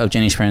character of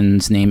Jenny's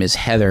friend's name is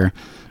Heather.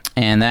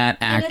 And that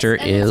actor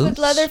is with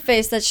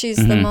Leatherface that she's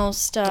the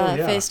most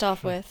faced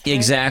off with. Right?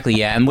 Exactly,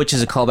 yeah, and which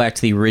is a callback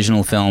to the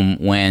original film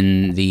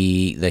when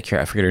the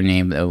I forget her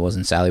name. It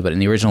wasn't Sally, but in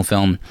the original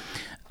film,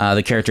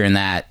 the character in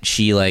that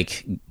she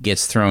like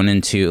gets put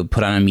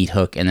on a meat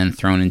hook and then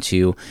thrown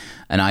into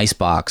an ice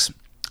box.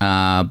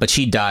 But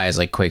she dies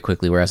like quite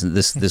quickly, whereas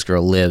this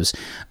girl lives.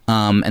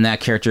 And that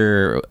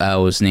character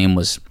whose name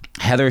was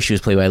Heather. She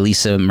was played by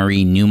Lisa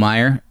Marie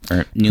Newmyer.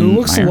 Who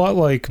looks a lot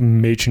like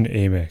Machen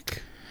Amick.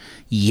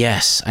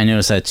 Yes, I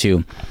noticed that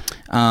too.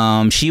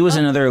 She was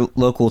another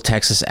local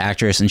Texas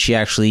actress, and she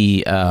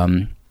actually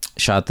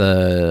shot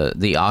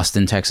the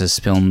Austin, Texas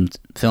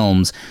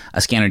films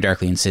A Scanner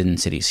Darkly and Sin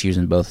City. She was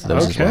in both of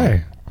those as well.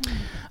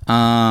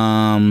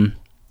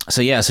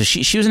 So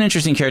she was an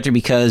interesting character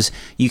because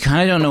you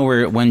kind of don't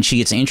know when she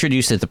gets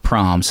introduced at the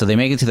prom. So they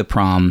make it to the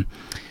prom.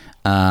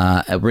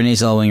 Renee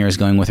Zellweger is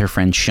going with her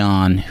friend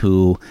Sean,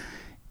 who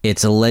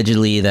it's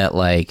allegedly that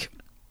like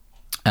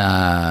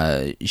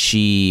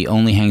she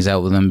only hangs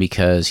out with him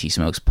because he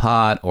smokes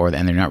pot,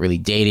 and they're not really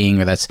dating,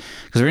 or that's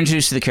because we're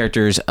introduced to the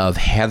characters of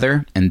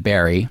Heather and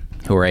Barry,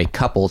 who are a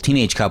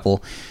teenage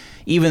couple,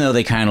 even though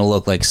they kind of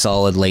look like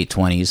solid late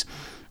 20s,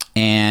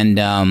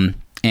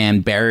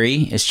 and Barry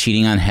is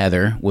cheating on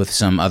Heather with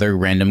some other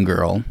random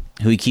girl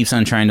who he keeps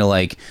on trying to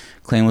like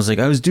claim was like,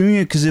 I was doing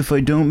it because if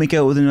I don't make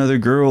out with another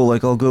girl,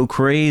 like I'll go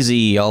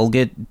crazy, I'll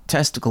get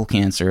testicle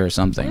cancer or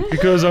something.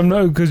 Because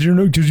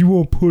you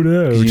won't put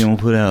out. You won't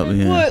put out.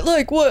 Yeah. What?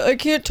 Like what? I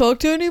can't talk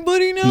to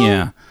anybody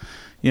now.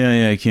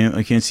 Yeah. I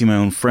can't see my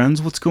own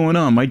friends. What's going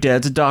on? My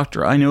dad's a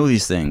doctor. I know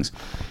these things.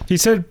 He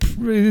said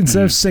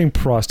instead of saying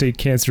prostate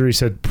cancer, he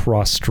said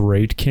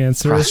prostrate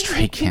cancer.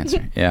 Prostrate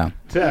cancer. Yeah.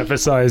 To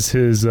emphasize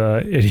his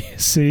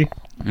idiocy.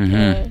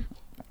 Mm-hmm.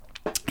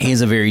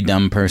 He's a very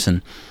dumb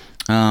person.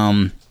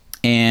 So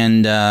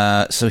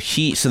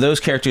those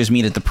characters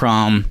meet at the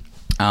prom.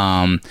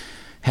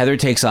 Heather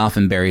takes off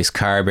in Barry's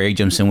car. Barry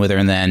jumps in with her,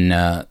 and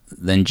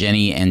then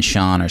Jenny and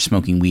Sean are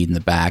smoking weed in the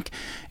back,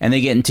 and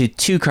they get into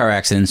 2 car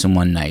accidents in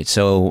one night.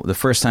 So the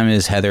first time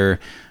is Heather,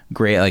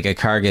 like a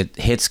car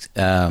hits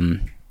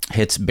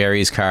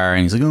Barry's car,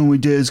 and he's like, "Oh, my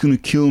dad's gonna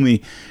kill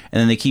me."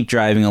 And then they keep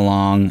driving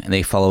along, and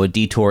they follow a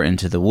detour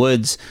into the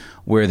woods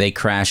where they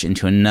crash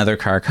into another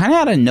car, kind of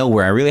out of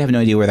nowhere. I really have no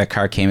idea where that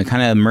car came. It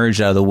kind of emerged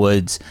out of the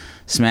woods,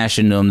 smashed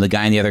into him. The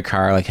guy in the other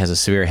car like has a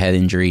severe head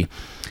injury.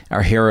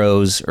 Our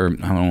heroes, or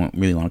I don't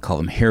really want to call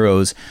them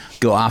heroes,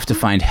 go off to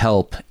find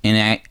help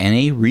in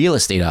a real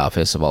estate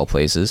office of all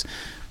places.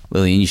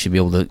 Lillian, you should be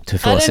able to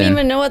fill us in. I didn't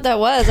even know what that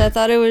was. I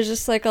thought it was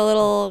just like a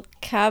little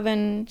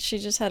cabin. She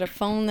just had a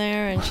phone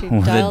there and she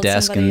dialed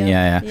somebody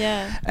up.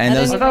 Yeah. And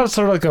I thought it was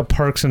sort of like a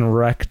Parks and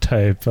Rec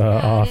type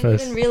office. I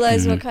didn't even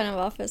realize what kind of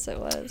office it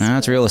was. No,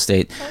 it's real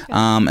estate. Okay.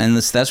 And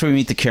that's where we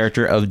meet the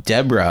character of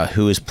Deborah,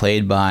 who is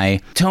played by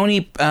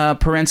Tony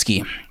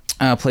Parensky.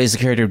 Plays the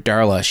character of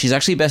Darla. She's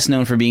actually best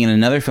known for being in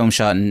another film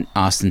shot in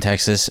Austin,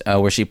 Texas,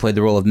 where she played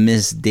the role of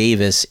Miss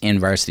Davis in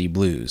Varsity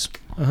Blues.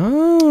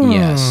 Oh.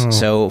 Yes.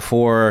 So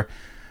for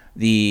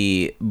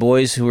the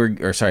for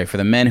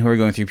the men who were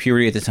going through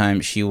puberty at the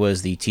time, she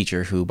was the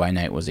teacher who by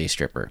night was a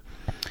stripper.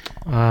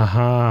 Uh-huh.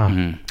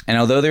 Mm-hmm. And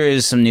although there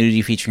is some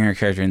nudity featuring her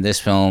character in this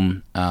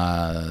film,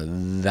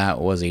 that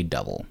was a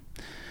double.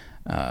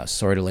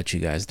 Sorry to let you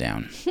guys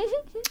down.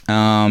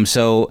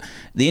 So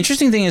the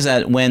interesting thing is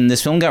that when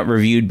this film got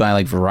reviewed by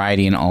like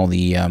Variety and all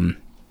the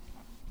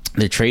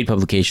trade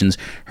publications,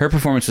 her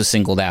performance was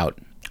singled out.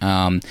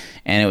 And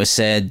it was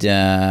said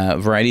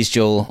Variety's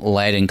Joel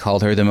Leydon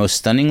called her the most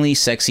stunningly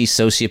sexy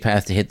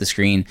sociopath to hit the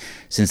screen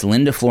since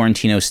Linda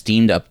Florentino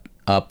steamed up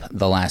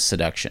The Last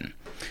Seduction,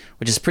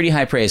 which is pretty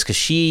high praise because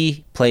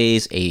she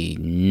plays a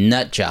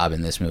nut job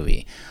in this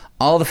movie.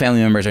 All the family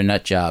members are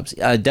nut jobs.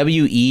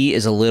 W.E.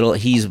 is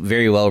he's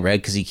very well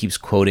read because he keeps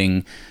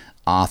quoting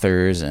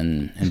authors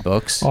and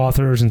books.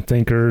 Authors and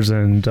thinkers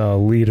and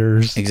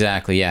leaders.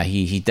 Exactly, yeah.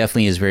 He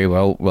definitely is very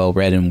well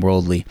read and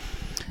worldly.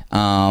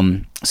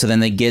 So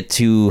then they get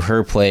to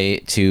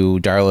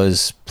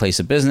Darla's place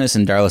of business,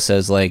 and Darla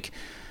says, like,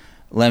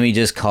 let me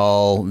just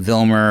call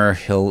Vilmer,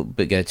 he'll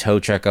get a tow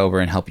truck over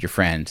and help your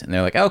friend. And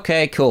they're like,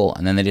 okay, cool.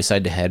 And then they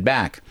decide to head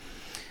back.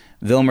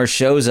 Vilmer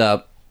shows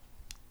up,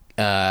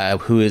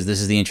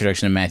 this is the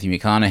introduction of Matthew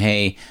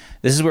McConaughey.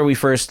 This is where we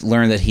first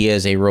learn that he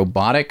has a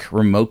robotic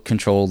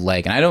remote-controlled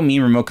leg. And I don't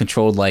mean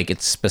remote-controlled like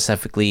it's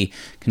specifically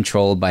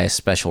controlled by a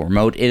special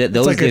remote. It's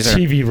like a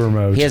TV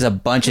remote. He has a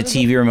bunch of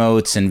TV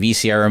remotes and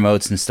VCR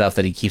remotes and stuff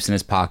that he keeps in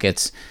his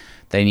pockets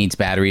that he needs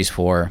batteries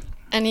for.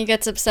 And he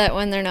gets upset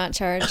when they're not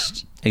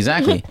charged.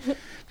 Exactly.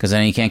 Because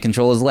then he can't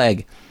control his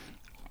leg.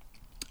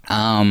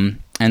 And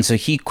so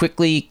he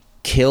quickly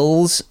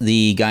kills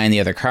the guy in the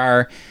other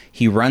car.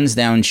 He runs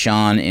down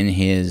Sean in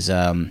his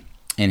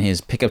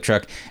pickup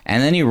truck,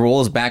 and then he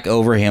rolls back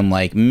over him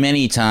like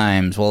many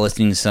times while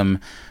listening to some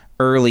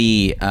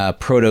early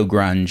proto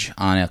grunge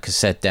on a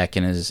cassette deck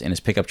in his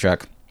pickup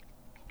truck.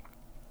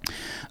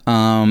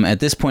 At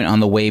this point, on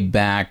the way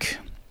back,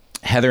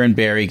 Heather and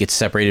Barry get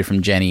separated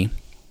from Jenny,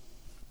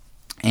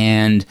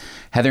 and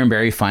Heather and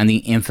Barry find the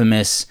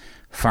infamous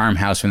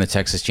farmhouse from the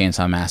Texas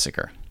Chainsaw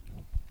Massacre.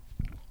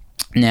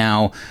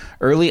 Now,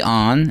 early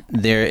on,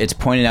 it's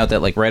pointed out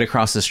that like right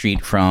across the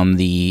street from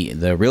the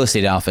real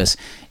estate office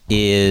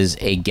is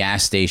a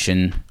gas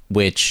station,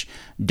 which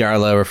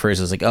Darla refers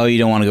to as like, oh, you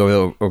don't want to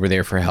go over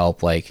there for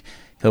help. Like,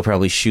 he'll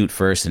probably shoot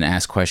first and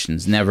ask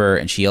questions. Never.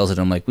 And she yells at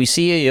him like, we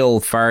see you, you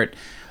old fart.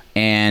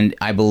 And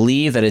I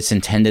believe that it's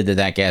intended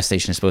that gas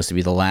station is supposed to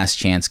be the last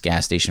chance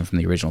gas station from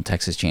the original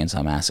Texas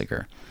Chainsaw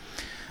Massacre.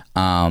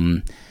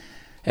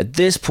 At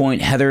this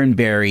point, Heather and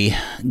Barry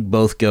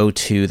both go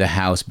to the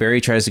house. Barry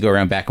tries to go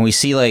around back, and we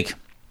see like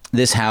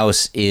this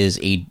house is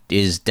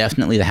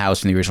definitely the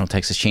house from the original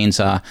Texas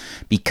Chainsaw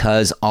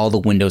because all the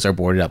windows are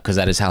boarded up, because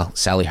that is how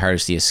Sally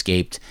Hardesty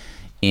escaped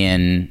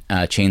in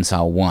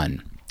Chainsaw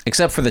 1.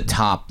 Except for the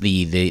top,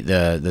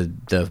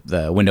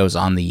 the windows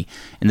in the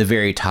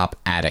very top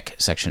attic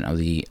section of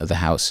the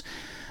house.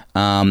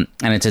 And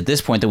it's at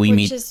this point that we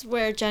meet... Which is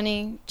where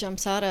Jenny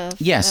jumps out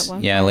of. Yes, at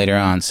one yeah, point. later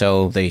on.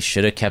 So they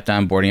should have kept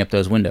on boarding up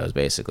those windows,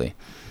 basically.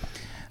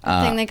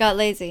 I think they got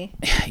lazy.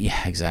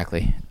 Yeah,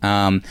 exactly.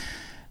 Where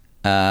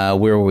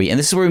were we? And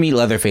this is where we meet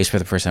Leatherface for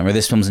the first time, or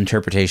this film's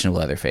interpretation of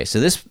Leatherface.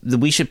 So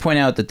we should point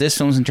out that this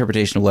film's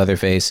interpretation of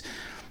Leatherface,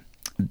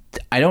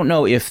 I don't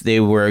know if they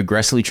were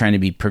aggressively trying to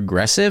be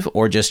progressive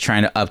or just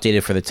trying to update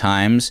it for the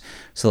times.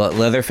 So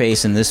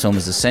Leatherface in this film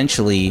is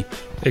essentially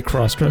a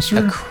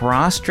cross-dresser? A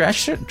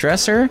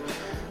cross-dresser,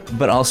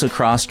 but also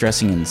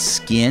cross-dressing in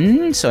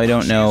skin. So I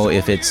don't know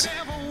if it's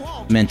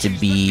meant to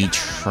be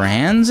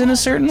trans in a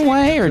certain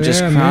way or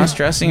just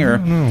cross-dressing, or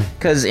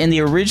because in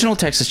the original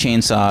Texas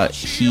Chainsaw,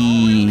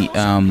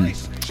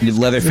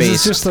 Leatherface...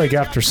 This is just like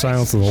after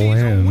Silence of the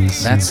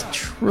Lambs. That's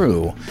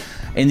true.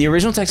 In the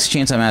original Texas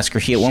Chainsaw Massacre,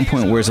 he at one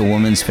point wears a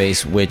woman's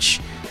face, which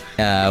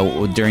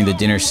during the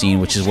dinner scene,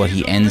 which is what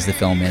he ends the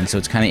film in. So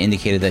it's kind of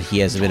indicated that he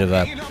has a bit of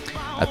a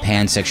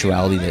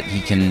pansexuality, that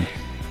he can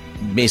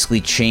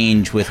basically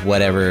change with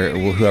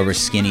whoever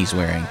skin he's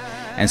wearing.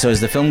 And so as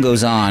the film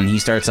goes on, he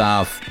starts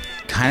off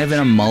kind of in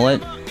a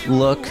mullet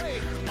look,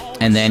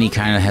 and then he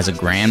kind of has a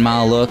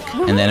grandma look,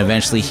 and then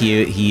eventually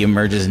he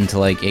emerges into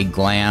like a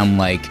glam,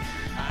 like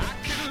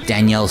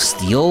Danielle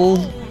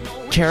Steele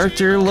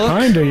character look.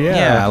 Kinda, yeah.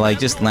 Yeah, like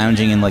just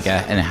lounging in like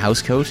in a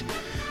house coat,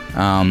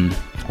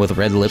 with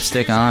red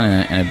lipstick on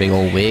and a big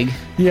old wig.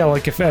 Yeah,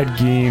 like if Ed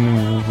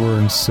Gein were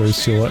in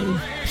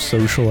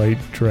socialite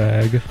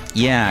drag.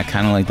 Yeah,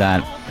 kind of like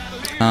that.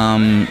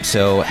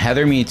 So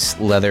Heather meets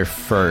Leather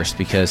first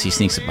because he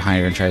sneaks up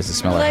behind her and tries to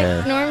smell her hair.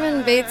 Like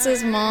Norman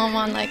Bates' mom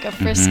on like a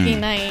frisky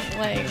night,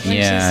 like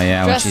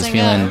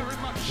when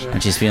when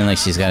she's feeling like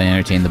she's got to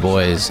entertain the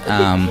boys.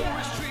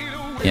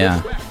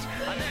 Yeah.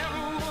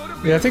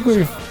 Yeah, I think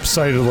we've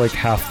cited like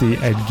half the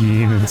Ed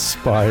Gein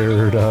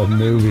inspired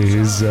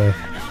movies.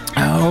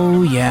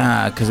 Oh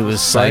yeah, because it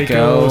was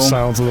Psycho,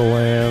 Silence of the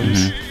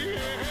Lambs,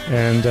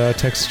 and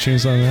Texas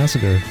Chainsaw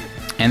Massacre.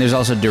 And there's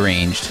also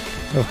Deranged.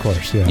 Of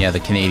course, yeah. Yeah, the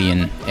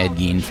Canadian Ed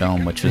Gein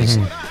film, which was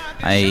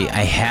I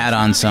had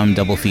on some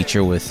double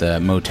feature with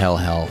Motel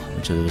Hell,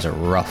 which was a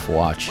rough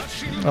watch.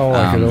 Oh,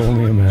 I could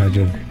only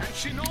imagine.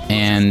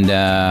 And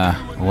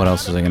what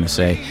else was I going to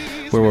say?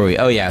 Where were we?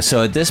 Oh yeah,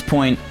 so at this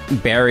point,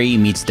 Barry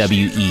meets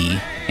W.E.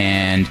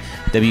 and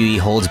W.E.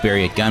 holds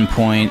Barry at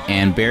gunpoint,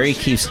 and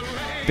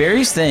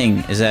Barry's thing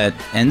is that,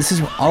 and this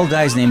is all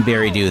guys named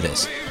Barry do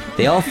this.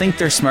 They all think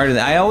they're smarter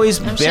than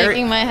I'm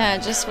shaking my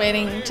head, just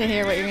waiting to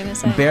hear what you're gonna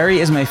say. Barry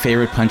is my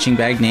favorite punching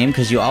bag name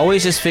because you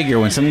always just figure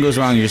when something goes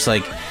wrong, you're just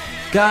like,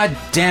 God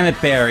damn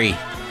it, Barry,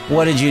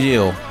 what did you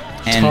do?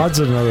 And Todd's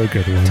another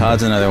good one.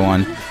 Todd's another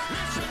one.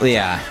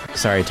 Yeah,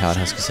 sorry, Todd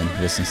Huskisson,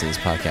 who listens to this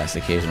podcast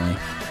occasionally.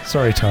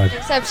 Sorry, Todd.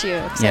 Except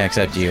you.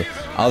 Except you.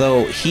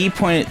 Although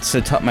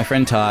my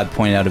friend Todd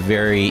pointed out a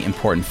very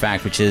important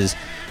fact, which is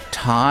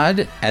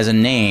Todd as a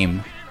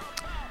name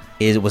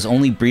was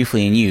only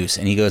briefly in use,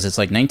 and he goes, it's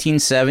like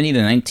 1970 to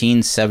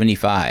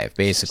 1975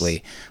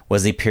 basically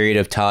was the period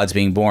of Todd's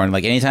being born.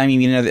 Like anytime you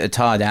meet a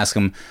Todd, ask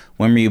him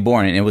when were you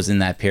born, and it was in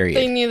that period.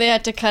 They knew they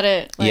had to cut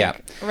it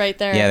right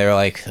there. Yeah, they were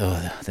like,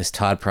 oh, this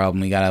Todd problem,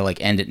 we gotta like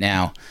end it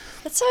now.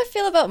 That's how I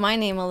feel about my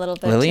name a little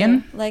bit.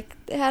 Lillian? Too. Like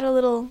it had a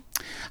little.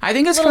 I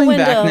think it's coming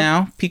back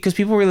now because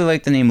people really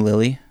like the name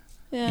Lily.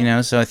 Yeah. You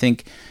know, so I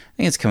think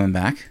it's coming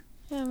back.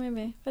 Yeah,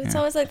 maybe. But it's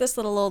always like this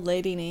little old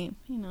lady name,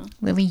 you know.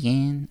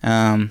 Lillian.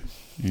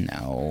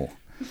 No.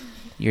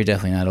 You're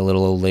definitely not a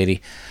little old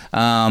lady.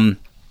 Where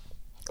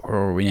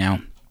are we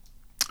now?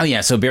 Oh,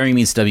 yeah, so Barry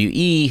meets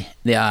W.E.,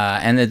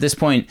 and at this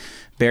point,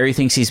 Barry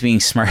thinks he's being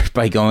smart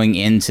by going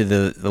into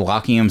the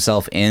locking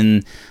himself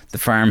in the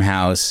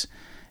farmhouse,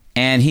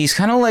 and he's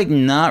kind of like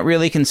not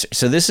really concerned.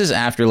 So this is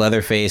after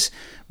Leatherface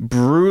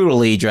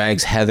brutally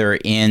drags Heather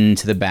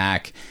into the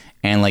back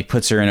and like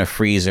puts her in a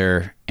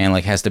freezer and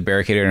like has to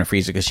barricade her in a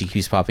freezer because she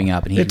keeps popping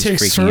up, and he's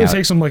freaking out. It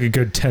takes him like a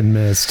good 10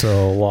 minutes to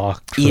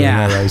lock her in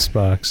that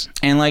icebox.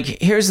 And like,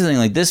 here's the thing: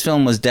 like, this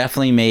film was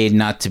definitely made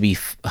not to be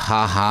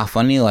ha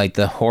funny. Like,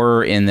 the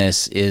horror in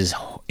this is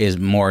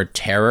more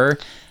terror.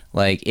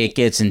 Like, it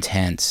gets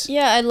intense.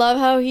 Yeah, I love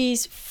how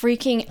he's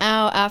freaking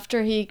out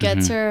after he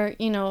gets her,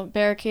 you know,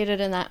 barricaded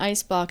in that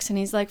icebox, and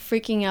he's like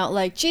freaking out,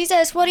 like,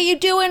 Jesus, what are you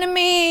doing to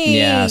me?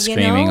 Yeah,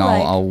 screaming, you know?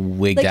 all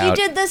wigged out. Like,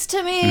 you did this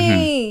to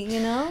me, you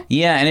know?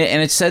 Yeah,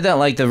 and it said that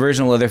like the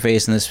version of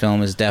Leatherface in this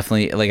film is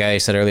definitely, like I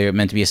said earlier,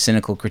 meant to be a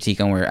cynical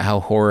critique on how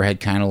horror had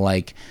kind of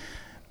like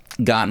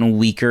gotten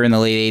weaker in the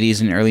late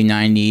 80s and early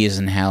 90s,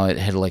 and how it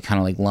had like kind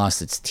of like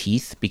lost its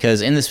teeth,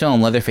 because in this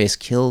film Leatherface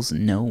kills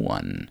no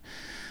one.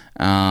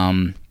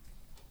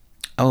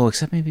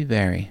 Except maybe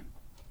Barry.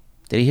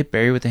 Did he hit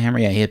Barry with the hammer?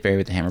 Yeah, he hit Barry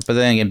with the hammer. But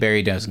then again,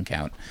 Barry doesn't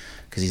count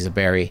because he's a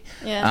Barry.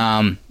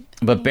 Yeah.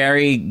 But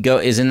Barry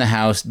is in the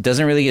house,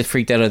 doesn't really get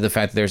freaked out at the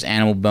fact that there's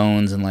animal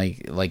bones and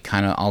like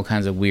kind of all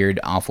kinds of weird,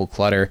 awful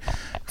clutter.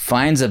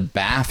 Finds a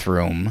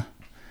bathroom,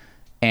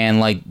 and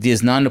like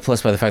is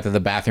nonplussed by the fact that the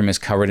bathroom is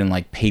covered in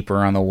like paper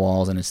on the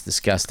walls, and it's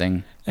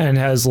disgusting. And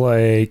has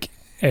like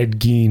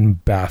Ed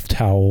Gein bath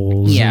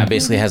towels. Yeah,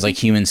 basically has like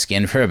human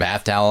skin for a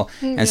bath towel.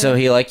 And so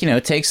he like, you know,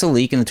 takes a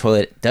leak in the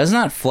toilet, does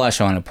not flush,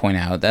 I want to point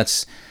out.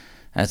 That's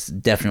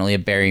definitely a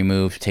Barry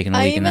move, taking a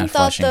leak and not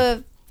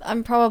flushing.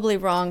 I'm probably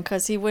wrong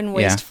because he wouldn't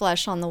waste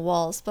flesh on the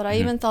walls, but I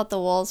even thought the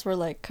walls were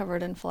like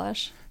covered in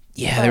flesh.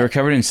 Yeah, they were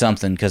covered in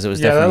something because it was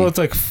definitely... that looked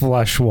like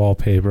flesh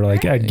wallpaper,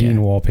 like Ed Gein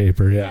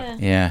wallpaper,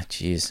 Yeah,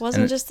 jeez.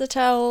 Wasn't just the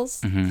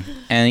towels.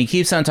 And he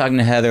keeps on talking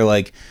to Heather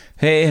like,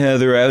 hey,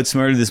 Heather, I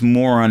outsmarted this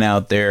moron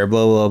out there,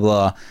 blah, blah,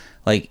 blah.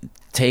 Like,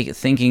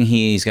 thinking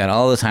he's got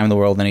all the time in the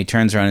world, then he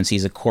turns around and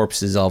sees a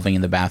corpse dissolving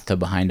in the bathtub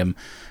behind him.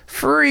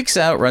 Freaks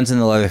out, runs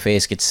into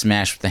Leatherface, gets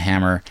smashed with the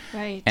hammer.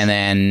 Right. And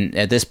then,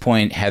 at this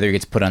point, Heather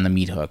gets put on the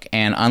meat hook.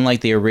 And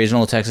unlike the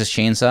original Texas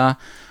Chainsaw,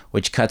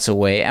 which cuts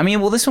away... I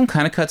mean, well, this one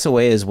kind of cuts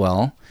away as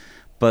well,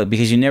 but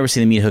because you never see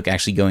the meat hook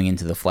actually going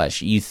into the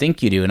flesh. You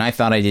think you do, and I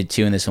thought I did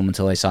too in this film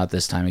until I saw it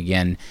this time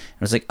again. I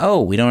was like,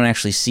 oh, we don't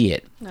actually see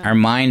it. No. Our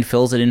mind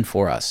fills it in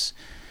for us.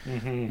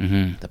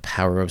 The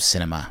power of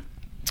cinema.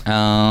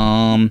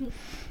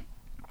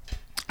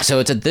 So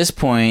it's at this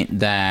point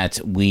that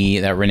Renee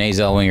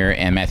Zellweger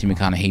and Matthew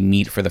McConaughey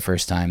meet for the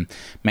first time.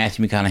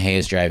 Matthew McConaughey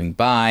is driving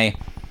by,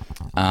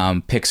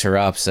 picks her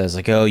up, says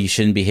like, oh, you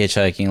shouldn't be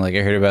hitchhiking. Like,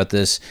 I heard about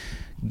this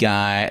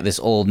guy, this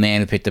old man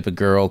who picked up a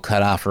girl,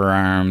 cut off her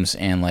arms,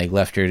 and like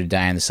left her to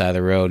die on the side of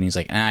the road. And he's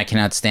like, I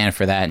cannot stand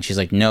for that. And she's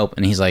like, nope.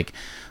 And he's like,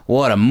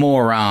 what a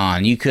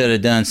moron. You could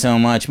have done so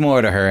much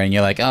more to her. And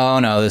you're like, oh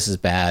no, this is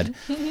bad.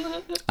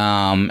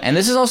 And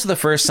this is also the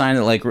first sign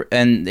that like,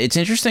 and it's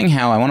interesting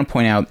how I want to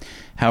point out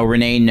how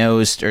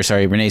Renee's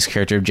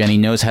character Jenny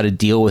knows how to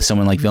deal with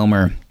someone like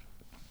Vilmer,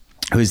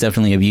 who's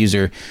definitely an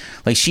abuser.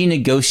 Like, she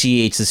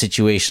negotiates the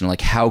situation.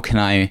 Like, how can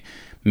I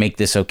make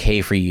this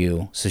okay for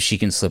you so she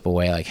can slip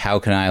away? Like, how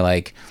can I,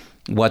 like,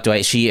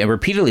 she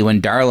repeatedly,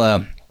 when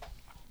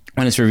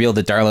it's revealed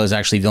that Darla is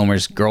actually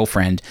Vilmer's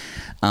girlfriend,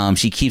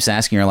 she keeps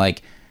asking her,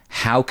 like,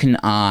 how can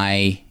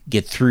I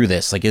get through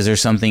this? Like, is there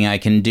something I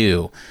can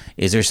do?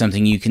 Is there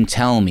something you can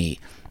tell me?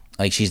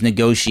 Like, she's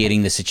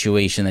negotiating the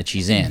situation that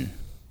she's in.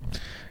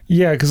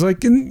 Yeah, because,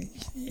 like,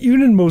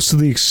 even in most of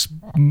the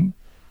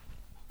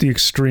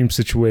extreme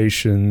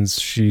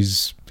situations,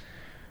 she's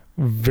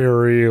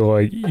very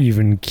like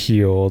even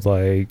keeled,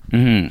 like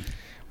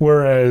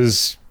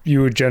whereas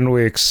you would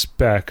generally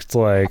expect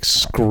like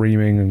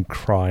screaming and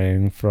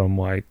crying from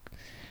like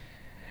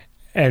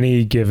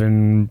any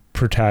given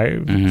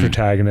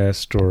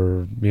protagonist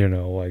or, you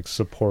know, like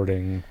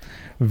supporting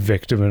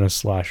victim in a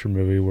slasher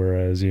movie,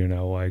 whereas, you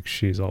know, like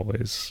she's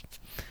always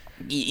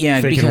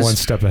thinking one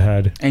step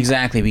ahead.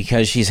 Exactly,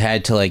 because she's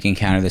had to like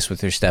encounter this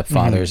with her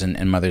stepfathers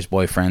and mother's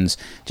boyfriends.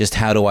 Just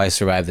how do I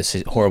survive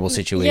this horrible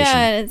situation?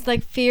 Yeah, it's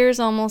like fear's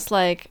almost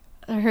like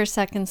her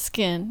second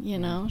skin, you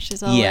know?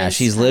 She's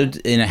lived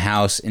in a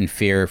house in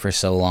fear for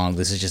so long.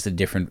 This is just a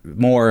different,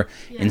 more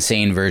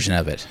insane version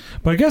of it.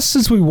 But I guess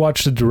since we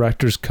watched the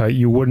director's cut,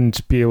 you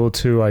wouldn't be able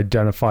to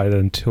identify it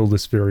until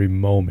this very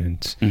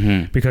moment,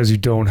 because you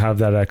don't have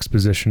that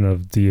exposition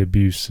of the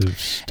abusive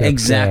stepdad.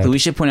 Exactly. We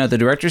should point out the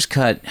director's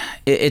cut.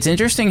 It's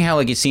interesting how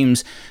like it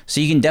seems,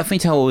 so you can definitely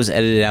tell what was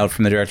edited out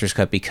from the director's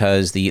cut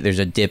because there's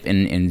a dip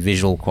in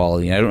visual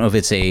quality. I don't know if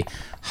it's a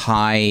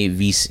high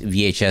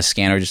VHS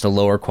scan or just a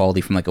lower quality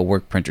quality from like a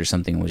work print or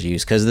something was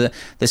used, because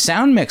the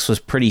sound mix was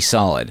pretty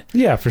solid.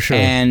 Yeah, for sure.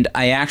 And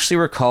I actually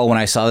recall when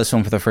I saw this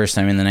film for the first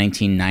time in the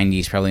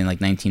 1990s, probably in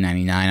like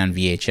 1999 on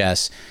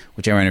VHS,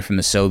 which I rented from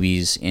the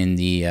Sobeys in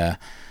the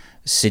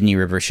Sydney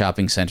River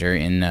Shopping Center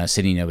in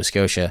Sydney, Nova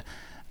Scotia.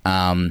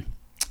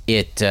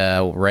 It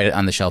right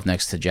on the shelf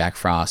next to Jack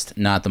Frost,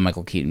 not the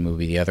Michael Keaton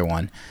movie, the other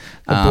one.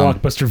 A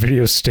Blockbuster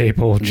Video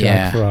staple,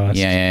 Jack Frost.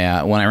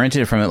 Yeah. When I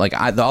rented it from it, like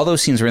all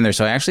those scenes were in there,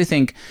 so I actually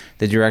think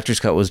the director's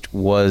cut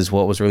was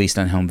what was released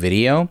on home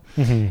video,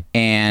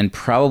 and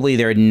probably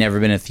there had never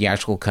been a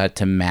theatrical cut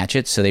to match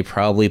it, so they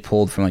probably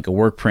pulled from like a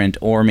work print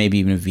or maybe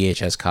even a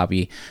VHS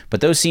copy.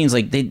 But those scenes,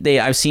 like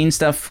I've seen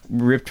stuff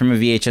ripped from a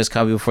VHS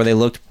copy before. They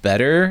looked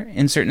better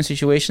in certain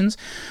situations,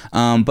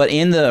 but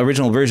in the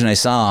original version I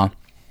saw.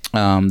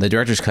 The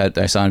director's cut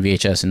that I saw on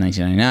VHS in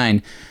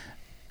 1999,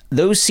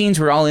 those scenes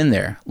were all in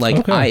there.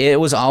 Like, it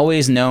was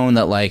always known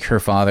that, like,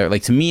 her father,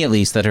 like, to me at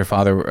least, that her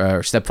father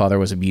or stepfather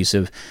was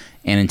abusive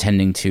and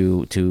intending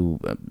to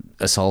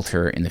assault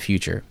her in the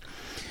future.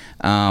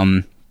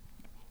 So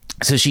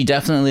she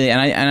definitely,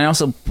 and I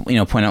also,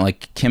 point out,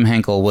 like, Kim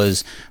Henkel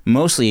was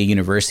mostly a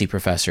university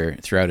professor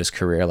throughout his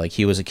career. Like,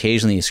 he was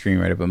occasionally a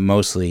screenwriter, but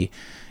mostly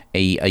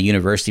a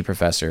university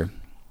professor.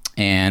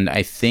 And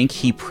I think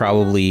he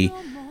probably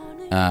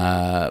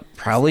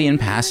in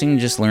passing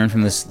just learned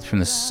from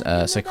this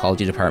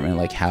psychology department,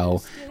 like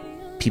how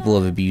people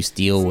of abuse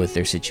deal with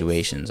their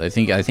situations. I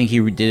think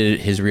he did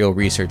his real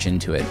research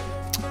into it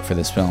for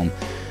this film.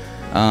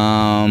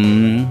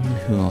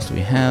 Who else do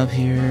we have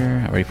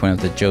here? I already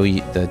pointed out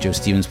that Joe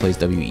Stevens plays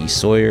W.E.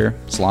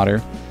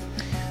 Slaughter.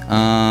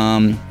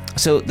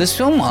 So this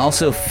film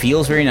also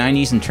feels very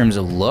 90s in terms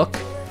of look.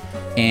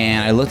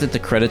 And I looked at the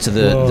credits of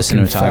the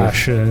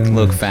cinematographer.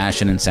 Look,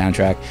 fashion, and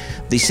soundtrack.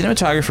 The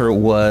cinematographer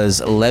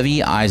was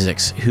Levi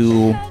Isaacs,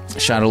 who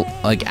shot,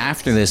 like,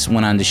 after this,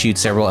 went on to shoot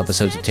several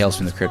episodes of Tales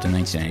from the Crypt in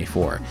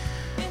 1994.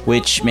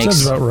 Which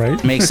makes about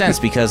right. Makes sense,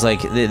 because,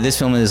 like, this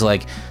film is,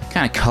 like,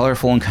 kind of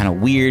colorful and kind of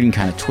weird and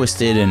kind of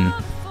twisted,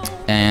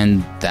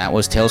 and that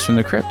was Tales from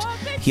the Crypt.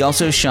 He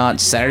also shot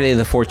Saturday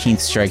the 14th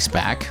Strikes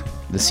Back,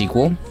 the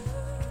sequel,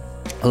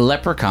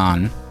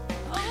 Leprechaun,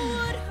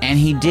 and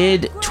he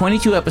did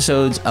 22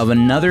 episodes of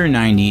another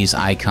 90s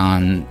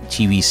icon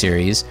TV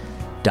series,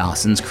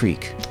 Dawson's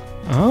Creek.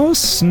 Oh,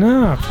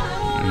 snap.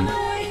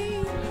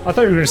 I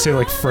thought you were going to say,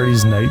 like,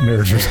 Freddy's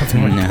Nightmares or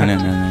something like that.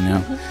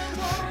 No.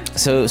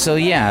 So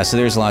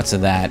there's lots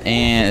of that.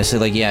 And so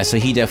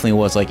he definitely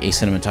was, like, a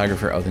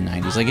cinematographer of the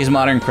 90s. Like, his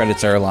modern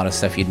credits are a lot of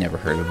stuff you'd never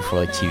heard of before,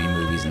 like TV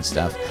movies and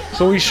stuff.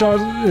 So he shot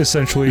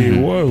essentially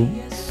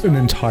an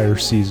entire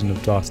season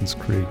of Dawson's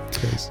Creek.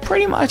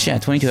 Pretty much, yeah.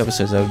 22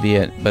 episodes, that would be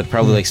it. But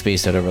probably, like,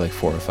 spaced out over, like,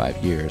 4 or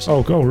 5 years.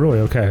 Oh, really?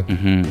 Okay.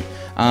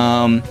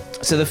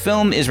 So the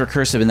film is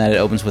recursive in that it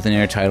opens with an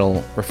inner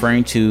title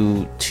referring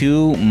to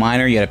two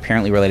minor yet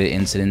apparently related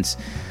incidents,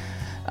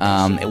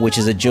 which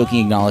is a joking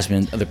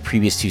acknowledgement of the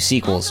previous two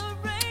sequels.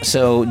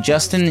 So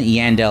Justin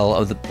Yandel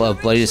of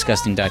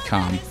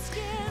BloodyDisgusting.com,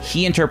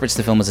 he interprets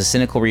the film as a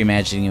cynical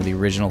reimagining of the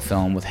original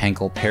film, with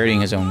Henkel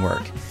parodying his own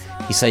work.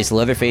 He cites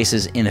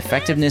Leatherface's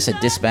ineffectiveness at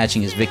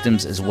dispatching his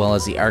victims, as well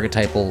as the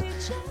archetypal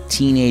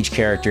teenage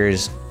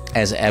characters,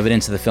 as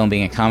evidence of the film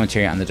being a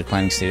commentary on the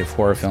declining state of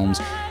horror films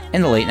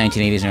in the late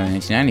 1980s and early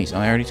 1990s. Oh,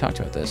 I already talked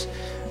about this.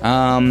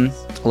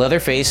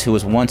 Leatherface, who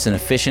was once an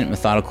efficient,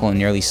 methodical, and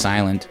nearly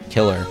silent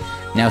killer,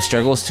 now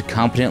struggles to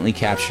competently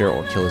capture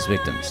or kill his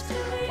victims,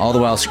 all the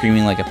while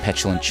screaming like a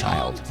petulant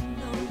child.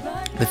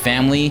 The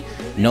family,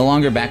 no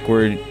longer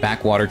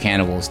backwater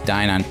cannibals,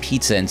 dine on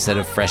pizza instead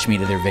of fresh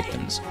meat of their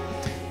victims.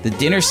 The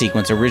dinner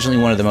sequence,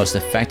 originally one of the most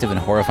effective and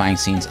horrifying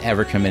scenes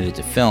ever committed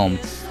to film,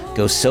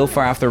 goes so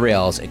far off the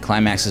rails it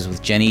climaxes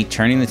with Jenny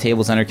turning the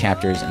tables on her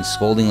captors and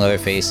scolding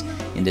Leatherface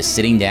into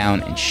sitting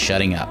down and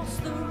shutting up.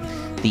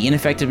 The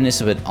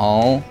ineffectiveness of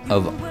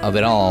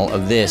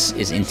this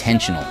is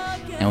intentional,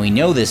 and we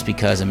know this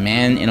because a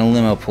man in a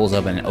limo pulls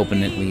up and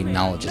openly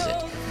acknowledges it.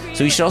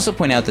 So we should also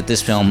point out that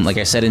this film, like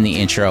I said in the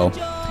intro,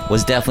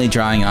 was definitely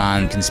drawing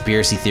on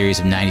conspiracy theories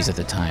of 90s at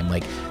the time.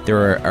 Like,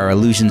 there are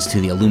allusions to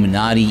the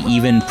Illuminati,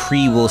 even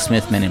pre-Will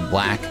Smith Men in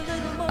Black.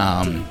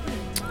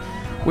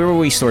 Where were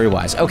we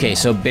story-wise? Okay,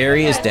 so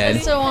Barry is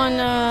dead. So on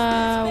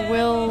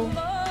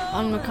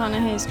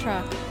McConaughey's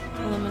truck,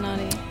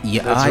 Illuminati.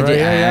 Yeah, That's I right,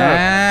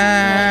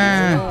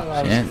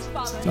 did.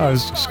 I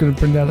was just going to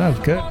bring that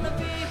up. Good.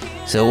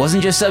 So it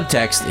wasn't just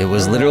subtext; it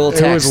was literal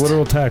text. It was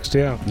literal text,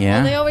 yeah. Yeah.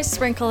 Well, they always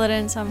sprinkle it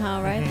in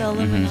somehow, right? The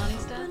Illuminati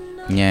stuff.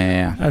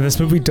 Yeah. And this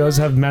movie does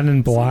have Men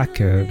in Black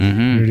near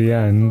the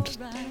end.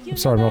 I'm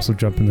sorry, I'm also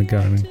jumping the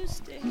gun.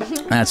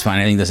 That's fine.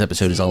 I think this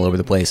episode is all over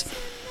the place.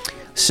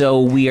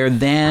 So we are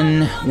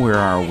then... Where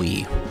are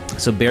we?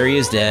 So Barry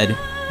is dead.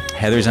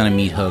 Heather's on a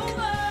meat hook.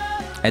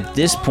 At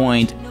this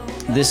point,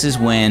 this is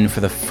when, for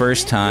the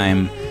first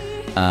time...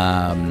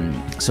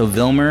 so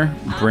Vilmer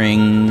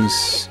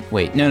brings...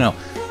 Wait, no.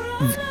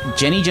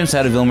 Jenny jumps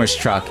out of Vilmer's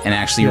truck and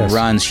actually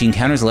runs. She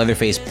encounters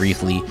Leatherface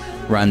briefly,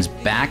 runs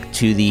back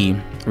to the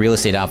real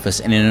estate office,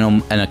 and in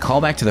a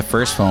callback to the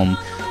first film,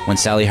 when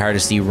Sally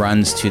Hardesty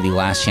runs to the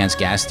Last Chance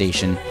gas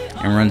station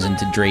and runs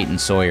into Drayton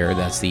Sawyer.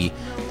 That's the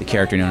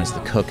character known as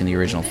the cook in the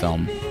original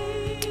film.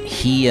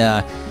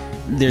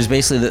 There's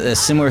basically a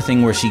similar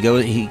thing where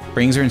he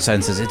brings her inside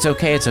and says, it's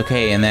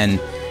okay, and then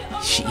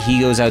he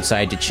goes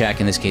outside to check.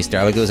 In this case,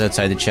 Darla goes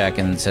outside to check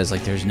and says,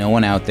 like, there's no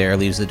one out there,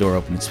 leaves the door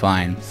open, it's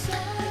fine.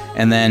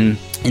 And then,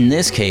 in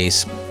this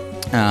case,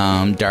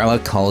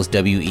 Darla calls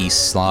W.E.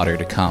 Slaughter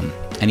to come,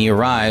 and he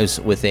arrives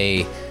with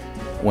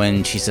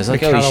when she says,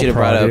 like, you should have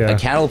brought a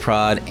cattle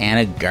prod and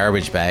a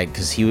garbage bag,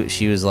 because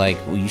she was like,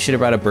 well, you should have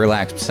brought a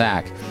burlap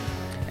sack.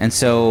 And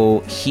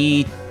so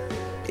he,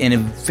 in a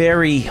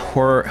very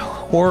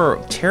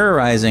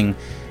terrorizing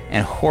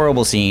and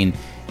horrible scene,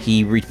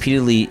 he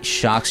repeatedly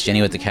shocks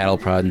Jenny with the cattle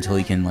prod until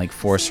he can, like,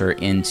 force her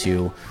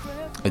into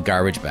a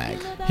garbage bag.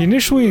 He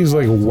initially is,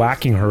 like,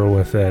 whacking her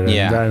with it,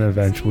 and then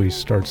eventually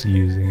starts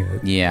using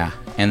it. Yeah.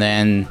 And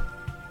then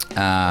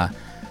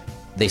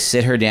they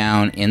sit her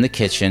down in the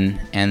kitchen,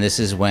 and this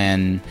is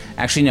when...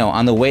 Actually, no,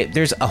 on the way...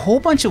 There's a whole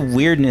bunch of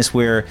weirdness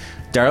where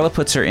Darla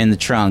puts her in the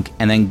trunk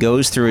and then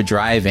goes through a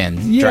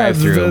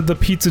drive-through. The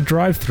pizza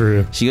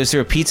drive-through. She goes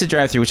through a pizza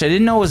drive-through, which I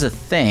didn't know was a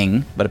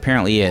thing, but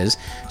apparently is.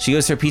 She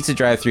goes through a pizza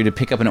drive-through to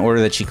pick up an order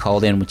that she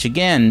called in, which,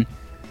 again,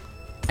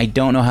 I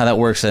don't know how that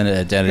works at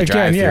a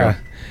drive-through. Yeah.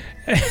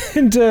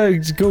 And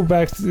to go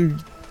back to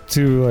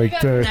like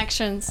the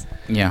connections.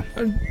 Yeah.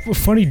 A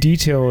funny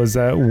detail is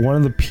that one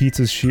of the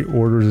pizzas she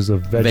orders is a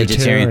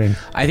vegetarian.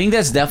 I think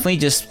that's definitely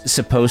just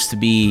supposed to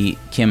be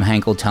Kim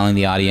Henkel telling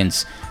the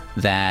audience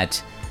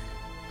that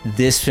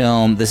this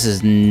film,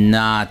 these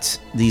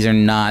are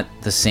not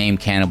the same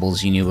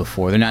cannibals you knew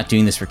before. They're not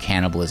doing this for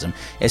cannibalism.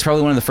 It's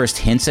probably one of the first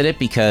hints at it,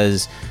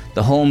 because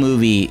the whole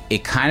movie,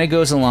 it kind of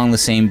goes along the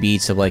same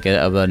beats of like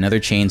of another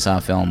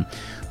Chainsaw film,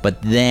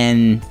 but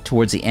then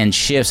towards the end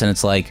shifts, and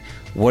it's like,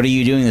 what are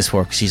you doing this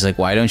for? 'Cause she's like,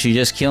 why don't you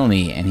just kill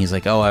me? And he's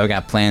like, oh, I've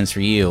got plans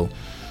for you.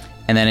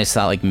 And then it's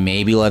thought like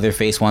maybe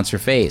Leatherface wants her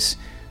face.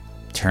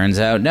 Turns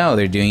out, no,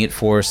 they're doing it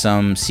for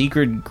some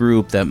secret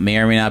group that may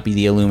or may not be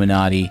the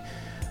Illuminati,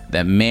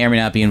 that may or may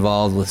not be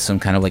involved with some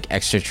kind of like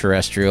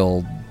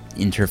extraterrestrial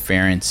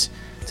interference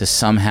to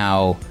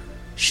somehow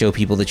show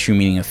people the true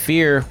meaning of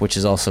fear, which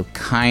is also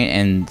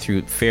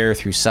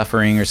through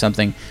suffering or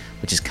something,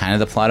 which is kind of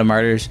the plot of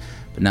Martyrs,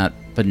 but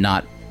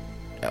not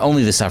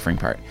only the suffering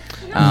part.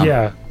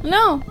 Yeah.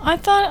 No, I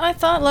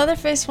thought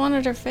Leatherface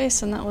wanted her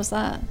face, and that was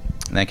that.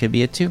 That could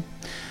be it too.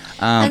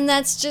 And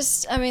that's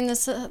just, I mean,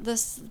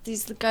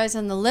 these guys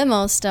in the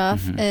limo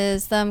stuff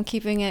is them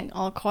keeping it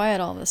all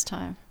quiet all this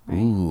time. Right?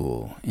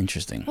 Ooh,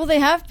 interesting. Well, they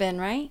have been,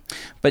 right?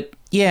 But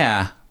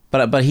yeah,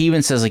 but he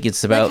even says like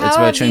it's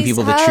about showing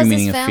people the true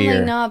meaning of fear. How has this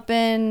family not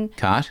been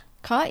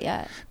caught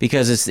yet?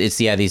 Because it's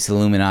these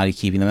Illuminati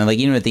keeping them. And like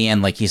even at the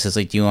end, like he says,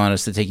 like, do you want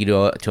us to take you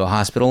to a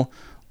hospital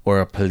or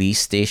a police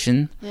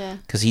station? Yeah.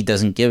 Because he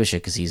doesn't give a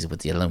shit because he's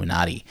with the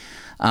Illuminati.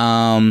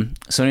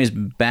 So anyways,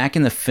 back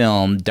in the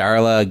film,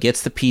 Darla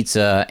gets the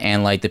pizza,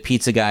 and like the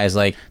pizza guy is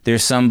like,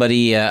 there's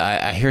somebody,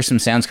 I hear some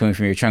sounds coming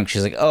from your trunk.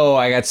 She's like, oh,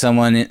 I got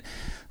someone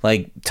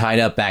like tied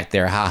up back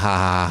there. Ha ha ha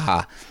ha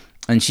ha.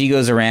 And she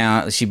goes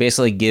around, she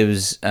basically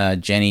gives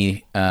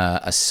Jenny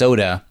a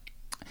soda,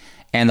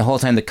 and the whole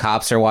time the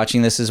cops are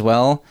watching this as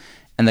well.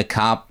 And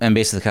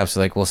basically the cops are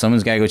like, well,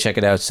 someone's got to go check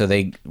it out. So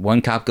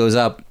one cop goes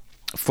up,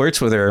 flirts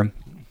with her,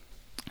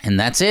 and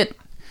that's it.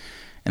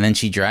 And then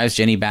she drives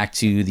Jenny back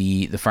to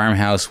the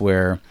farmhouse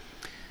where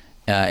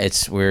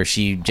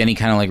Jenny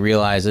kind of like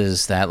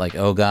realizes that like,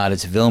 oh God,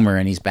 it's Vilmer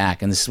and he's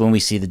back. And this is when we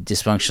see the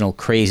dysfunctional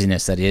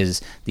craziness that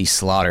is the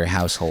Slaughter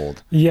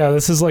household. Yeah,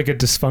 this is when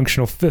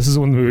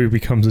the movie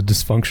becomes a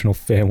dysfunctional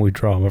family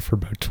drama for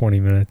about 20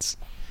 minutes.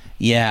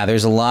 Yeah,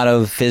 there's a lot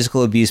of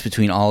physical abuse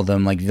between all of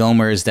them. Like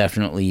Vilmer is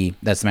definitely,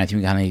 that's Matthew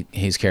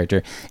McConaughey's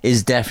character,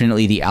 is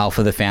definitely the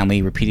alpha of the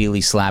family,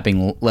 repeatedly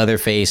slapping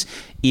Leatherface,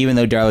 even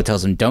though Darla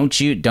tells him, it's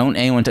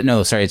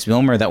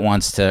Vilmer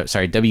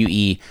that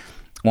W.E.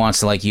 wants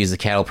to like use the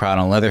cattle prod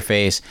on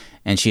Leatherface,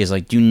 and she is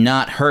like, do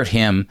not hurt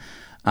him.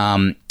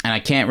 And I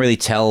can't really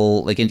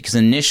tell, like, because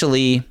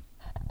initially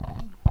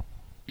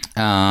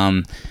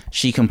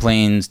Darla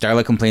complains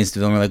to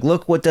Vilmer, like,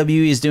 look what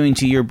W.E. is doing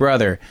to your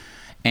brother.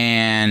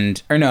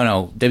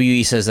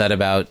 W.E. says that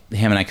about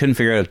him, and I couldn't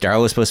figure out if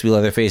Darla was supposed to be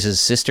Leatherface's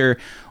sister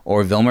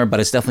or Vilmer,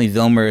 but it's definitely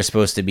Vilmer is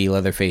supposed to be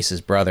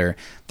Leatherface's brother.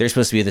 They're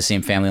supposed to be the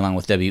same family along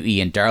with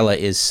W.E., and Darla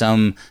is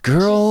some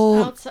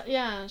girl.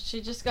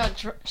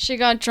 She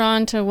got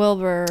drawn to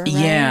Wilbur. Right?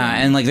 Yeah,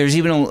 and like there's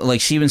even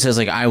she even says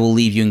like, I will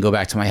leave you and go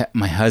back to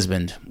my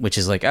husband, which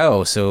is like,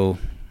 oh, so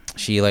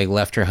she like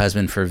left her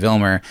husband for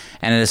Vilmer,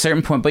 and at a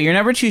certain point, but you're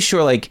never too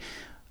sure like.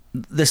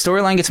 The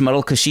storyline gets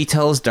muddled because she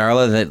tells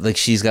Darla that like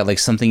she's got like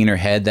something in her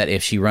head that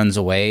if she runs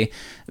away,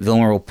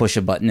 Vilmer will push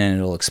a button and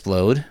it'll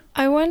explode.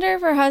 I wonder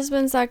if her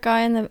husband's that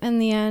guy in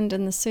the end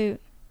in the suit.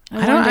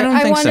 I don't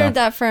think so. I wondered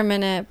that for a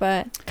minute,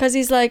 but because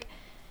he's like,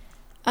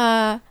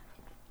 how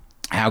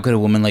could a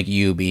woman like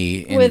you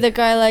be with a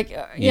guy like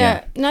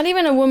not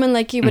even a woman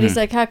like you, but he's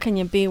like, how can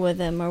you be with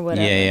him or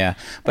whatever? Yeah.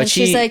 But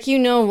she's like, you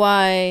know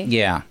why?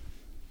 Yeah.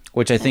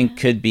 which I think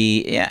could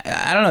be. Yeah,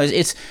 I don't know.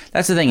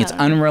 That's the thing. It's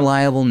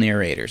unreliable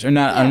narrators, or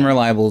not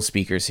unreliable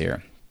speakers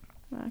here.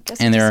 Well, I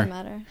guess it doesn't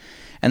matter.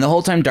 And the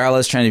whole time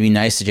Darla's trying to be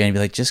nice to Jenny, be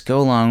like, just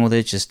go along with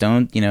it. Just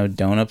don't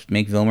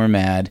make Vilmer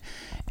mad.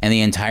 And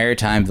the entire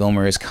time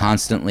Vilmer is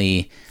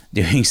constantly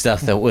doing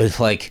stuff that would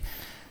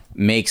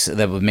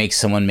make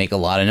someone make a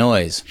lot of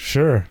noise.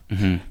 Sure.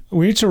 Mm-hmm.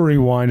 We need to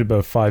rewind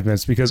about 5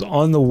 minutes because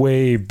on the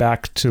way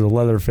back to the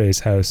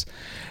Leatherface house,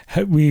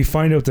 we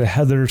find out that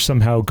Heather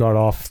somehow got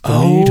off the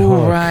meat hook.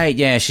 Oh, right.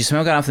 Yeah, she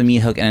somehow got off the meat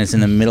hook and it's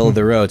in the middle of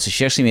the road. So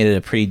she actually made it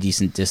a pretty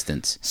decent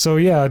distance. So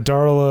yeah,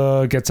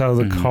 Darla gets out of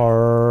the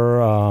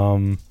car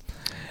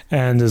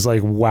and is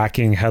like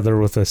whacking Heather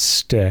with a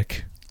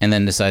stick. And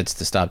then decides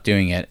to stop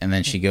doing it. And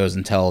then she goes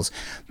and tells...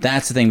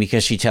 That's the thing,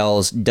 because she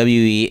tells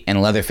W.E.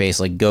 and Leatherface,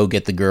 like, go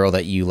get the girl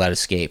that you let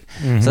escape.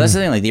 Mm-hmm. So that's the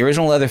thing. Like, the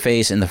original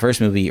Leatherface in the first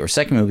movie or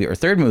second movie or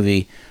third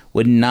movie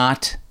would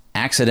not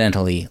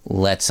accidentally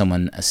let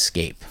someone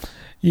escape.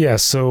 Yeah,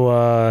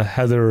 so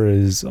Heather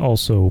is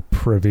also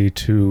privy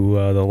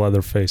to the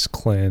Leatherface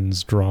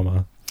clan's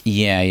drama.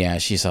 Yeah,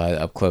 she saw it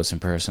up close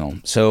and personal.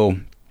 So...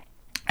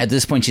 At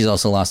this point, she's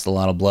also lost a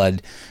lot of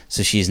blood,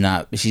 so she's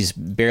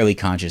barely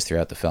conscious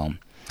throughout the film.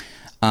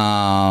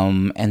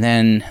 And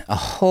then a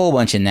whole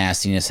bunch of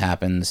nastiness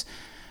happens.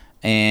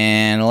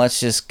 And let's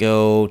just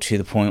go to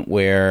the point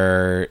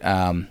where,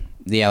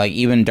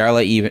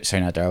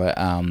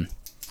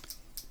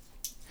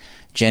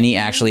 Jenny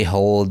actually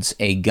holds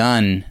a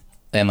gun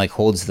and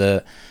holds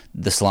the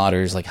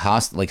Slaughters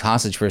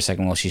hostage for a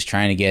second while she's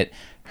trying to get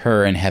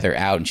her and Heather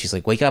out. And she's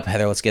like, wake up,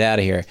 Heather, let's get out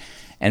of here.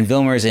 And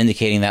Vilmer is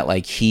indicating that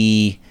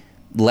he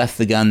left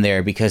the gun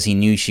there because he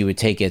knew she would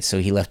take it, so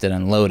he left it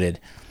unloaded.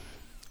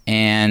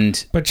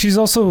 But Heather's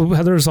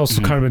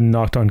also kind of been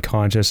knocked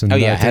unconscious. And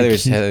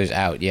Heather's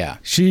out. Yeah,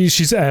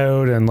 she's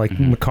out, and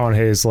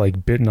McConaughey's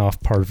bitten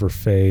off part of her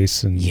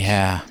face, and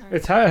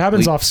it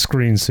happens off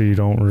screen, so you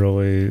don't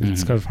really.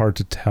 It's kind of hard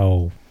to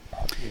tell.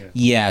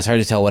 Yeah, it's hard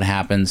to tell what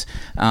happens.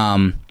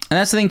 And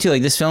that's the thing too.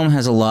 This film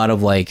has a lot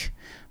of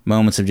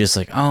moments of just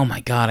oh my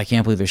god, I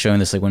can't believe they're showing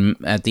this. When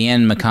at the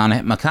end,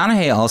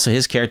 McConaughey also,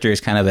 his character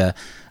is kind of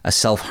a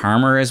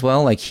self-harmer as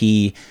well.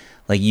 He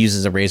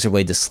uses a razor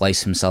blade to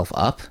slice himself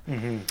up,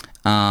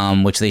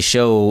 which they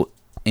show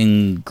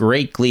in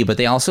great glee, but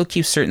they also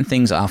keep certain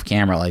things off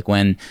camera, like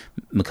when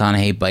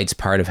McConaughey bites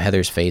part of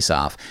Heather's face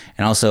off,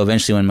 and also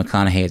eventually when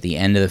McConaughey at the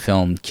end of the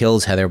film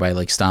kills Heather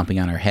by stomping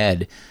on her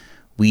head.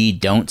 We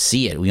don't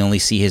see it. We only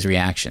see his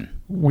reaction.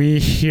 We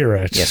hear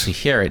it. Yes, we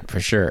hear it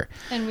for sure.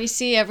 And we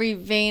see every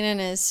vein in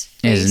his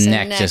face. His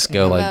neck just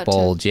go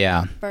bulge,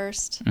 yeah.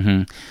 Burst.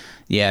 Mm-hmm.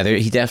 Yeah,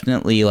 he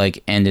definitely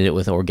ended it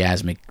with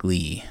orgasmic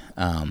glee,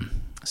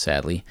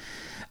 sadly.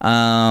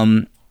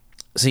 So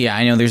yeah,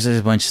 I know there's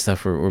a bunch of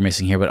stuff we're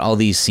missing here, but all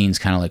these scenes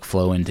kind of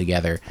flow in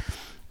together.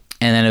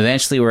 And then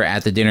eventually we're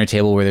at the dinner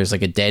table where there's a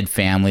dead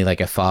family,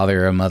 a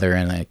father, a mother,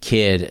 and a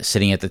kid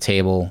sitting at the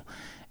table.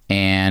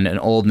 And an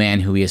old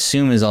man who we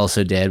assume is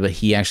also dead, but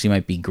he actually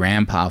might be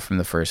Grandpa from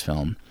the first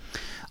film.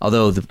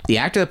 Although the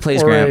actor that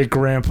plays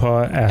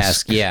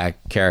Grandpa-esque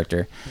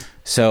character.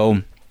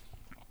 So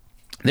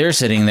they're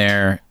sitting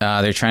there.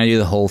 They're trying to do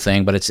the whole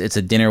thing, but it's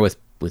a dinner with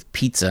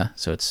pizza,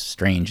 so it's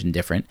strange and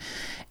different.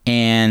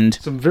 And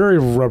some very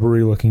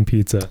rubbery looking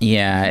pizza.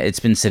 Yeah, it's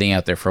been sitting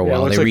out there for a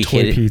while. It looks like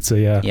toy pizza.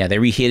 Yeah, they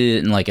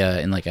reheated it in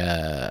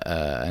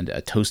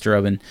a toaster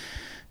oven,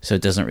 so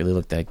it doesn't really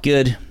look that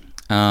good.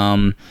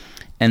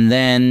 And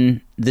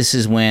then this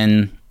is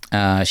when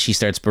she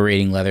starts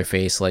berating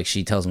Leatherface.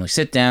 She tells him,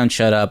 sit down,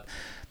 shut up.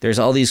 There's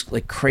all these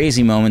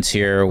crazy moments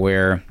here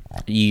where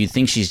you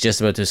think she's just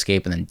about to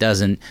escape and then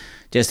doesn't,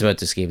 just about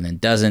to escape and then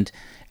doesn't.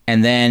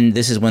 And then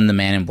this is when the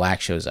Man in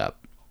Black shows up.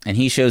 And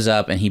he shows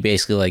up and he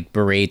basically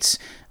berates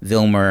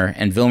Vilmer.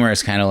 And Vilmer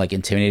is kind of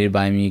intimidated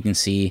by him, you can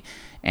see.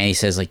 And he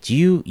says,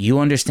 do you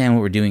understand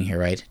what we're doing here,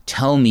 right?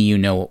 Tell me you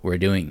know what we're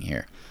doing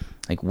here.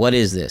 What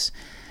is this?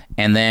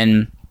 And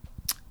then...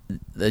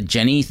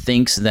 Jenny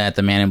thinks that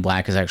the Man in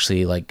Black is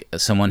actually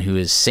someone who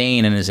is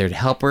sane and is there to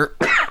help her.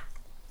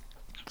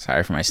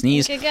 Sorry for my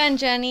sneeze. Think again,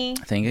 Jenny.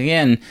 Think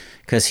again,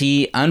 because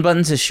he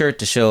unbuttons his shirt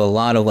to show a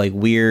lot of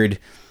weird.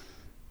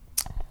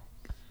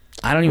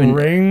 I don't even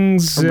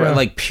rings,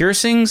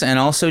 piercings, and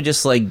also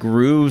just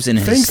grooves in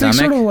his stomach.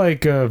 Sort of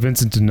like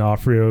Vincent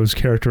D'Onofrio's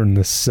character in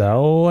The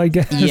Cell, I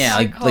guess.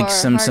 Yeah,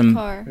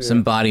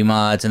 some body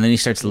mods, and then he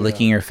starts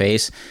licking her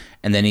face.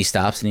 And then he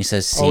stops and he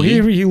says, see? Oh,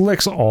 he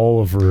licks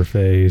all of her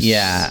face.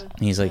 Yeah. And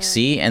he's like,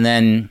 see? And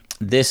then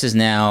this is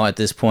now, at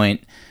this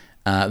point,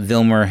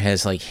 Vilmer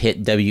has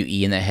hit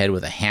W.E. in the head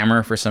with a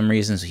hammer for some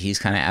reason, so he's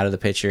kind of out of the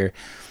picture.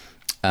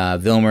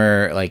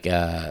 Vilmer,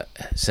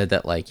 said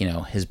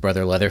that, his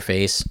brother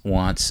Leatherface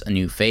wants a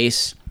new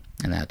face,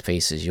 and that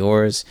face is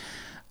yours.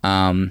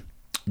 Darla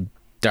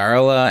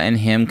and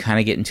him kind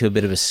of get into a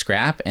bit of a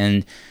scrap,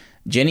 and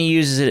Jenny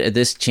uses it at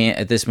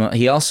this moment.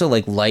 He also,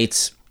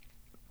 lights...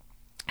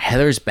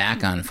 Heather's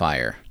back on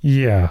fire.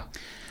 Yeah.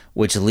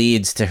 Which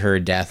leads to her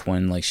death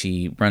when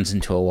she runs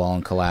into a wall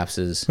and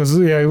collapses.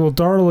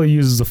 Darla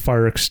uses the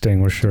fire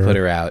extinguisher. Put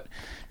her out.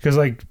 Because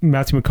like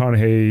Matthew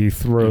McConaughey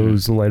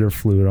throws lighter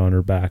fluid on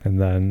her back and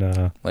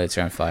then lights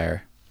her on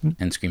fire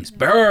and screams,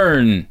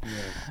 "Burn!"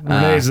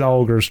 Renee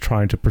Zellweger's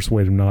trying to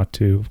persuade him not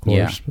to, of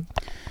course. Yeah.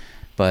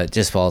 But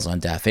just falls on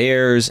deaf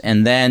ears.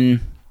 And then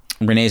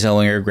Renee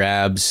Zellweger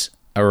grabs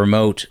a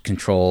remote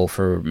control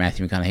for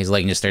Matthew McConaughey's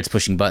leg and just starts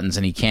pushing buttons,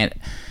 and he can't.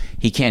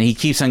 He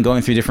keeps on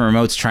going through different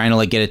remotes trying to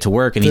like get it to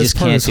work, and he just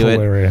can't do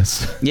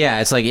hilarious. it. Yeah,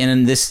 it's like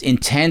in this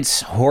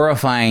intense,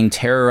 horrifying,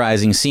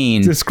 terrorizing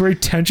scene. This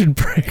great tension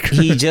breaker.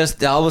 He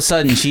just all of a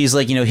sudden she's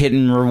like,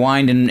 hitting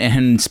rewind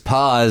and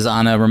pause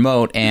on a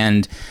remote,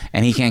 and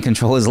he can't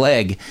control his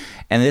leg.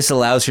 And this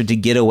allows her to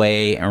get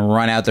away and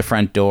run out the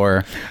front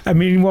door. I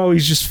mean, while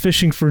he's just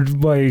fishing for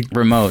like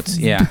remotes,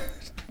 yeah.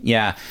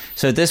 Yeah.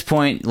 So at this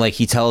point, like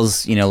he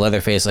tells,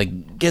 Leatherface,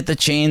 like, get the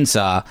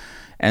chainsaw.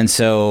 And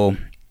so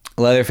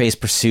Leatherface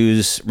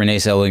pursues Renee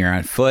Zellweger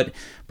on foot.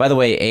 By the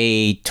way,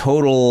 a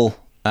total,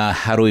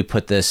 how do we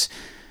put this?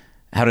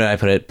 How did I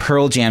put it?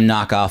 Pearl Jam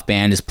knockoff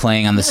band is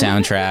playing on the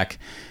soundtrack.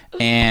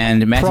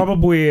 And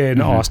probably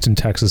an Austin,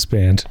 Texas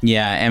band.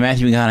 Yeah, and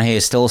Matthew McConaughey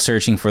is still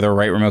searching for the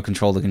right remote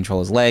control to control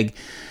his leg.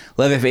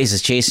 Leatherface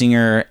is chasing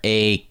her.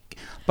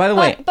 By the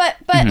way, but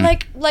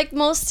like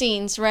most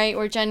scenes, right,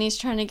 where Jenny's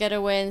trying to get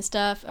away and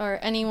stuff, or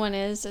anyone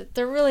is,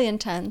 they're really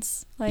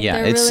intense. Like,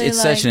 yeah,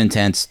 it's such an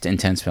intense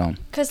film.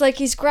 Because like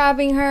he's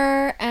grabbing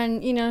her,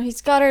 and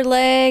he's got her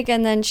leg,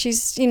 and then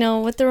she's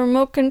with the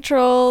remote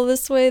control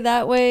this way,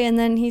 that way, and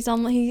then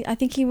I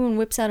think he even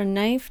whips out a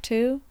knife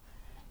too.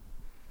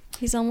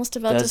 He's almost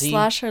about to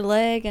slash her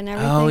leg and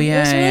everything. Oh yeah, it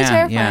was really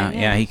terrifying.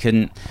 Yeah, he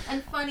couldn't.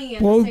 And funny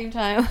at the same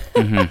time.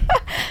 Mm-hmm.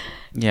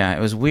 Yeah,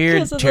 it was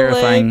weird,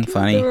 terrifying,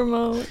 funny. The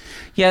remote.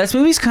 Yeah, this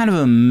movie's kind of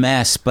a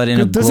mess, but in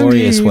a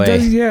glorious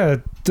way.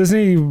 Doesn't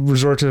he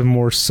resort to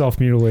more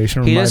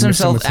self-mutilation? He does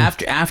himself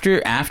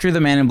after the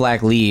Man in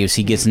Black leaves.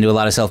 He gets into a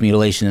lot of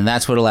self-mutilation, and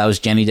that's what allows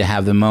Jenny to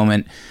have the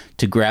moment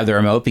to grab the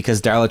remote,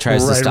 because Darla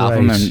tries to stop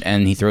him,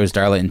 and he throws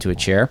Darla into a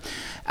chair.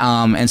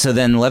 And so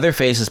then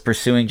Leatherface is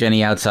pursuing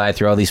Jenny outside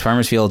through all these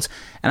farmers' fields,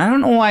 and I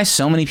don't know why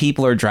so many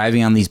people are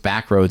driving on these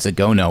back roads that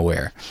go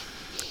nowhere.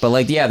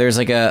 But there's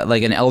like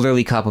an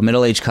elderly couple,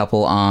 middle-aged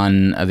couple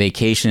on a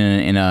vacation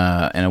in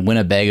a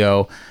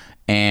Winnebago,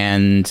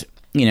 and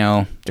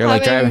they're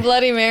like driving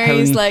Bloody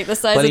Marys like the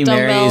size Bloody of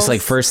dumbbells. Marys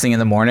like first thing in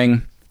the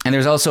morning. And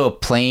there's also a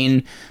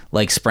plane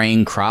like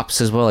spraying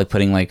crops as well, like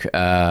putting like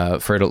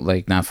not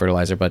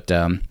fertilizer, but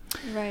some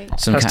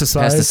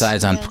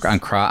pesticides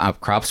on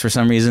crops for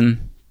some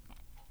reason.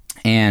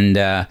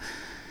 And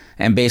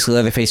basically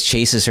Leatherface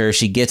chases her.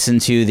 She gets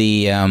into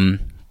the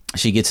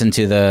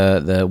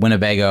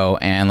Winnebago,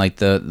 and like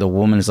the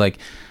woman is like,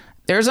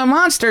 there's a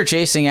monster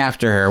chasing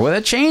after her with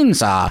a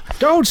chainsaw.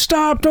 Don't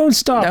stop.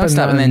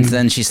 And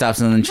then she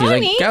stops, and then she's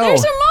like, go.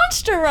 There's a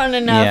monster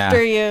running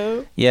after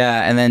you.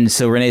 Yeah, and then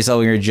so Renee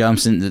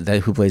Zellweger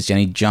who plays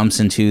Jenny, jumps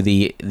into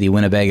the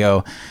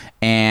Winnebago,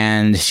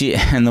 and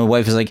the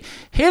wife is like,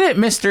 hit it,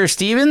 Mr.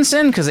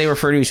 Stevenson, because they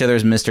refer to each other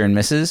as Mr. and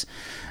Mrs.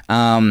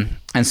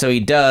 And so he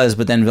does,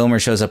 but then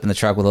Vilmer shows up in the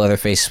truck with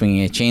Leatherface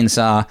swinging a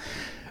chainsaw.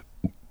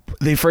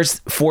 They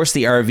first force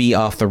the RV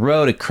off the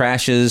road. It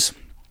crashes.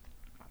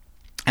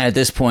 And at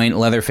this point,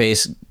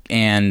 Leatherface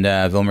and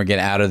Vilmer get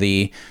out of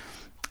the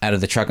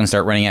truck and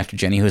start running after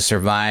Jenny, who has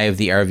survived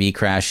the RV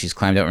crash. She's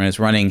climbed out and is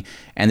running.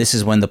 And this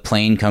is when the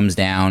plane comes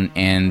down,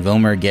 and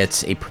Vilmer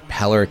gets a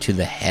propeller to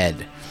the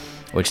head,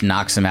 which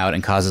knocks him out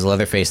and causes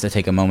Leatherface to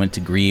take a moment to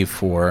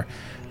grieve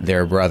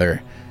their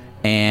brother.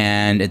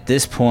 And at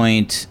this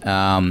point,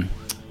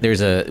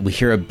 we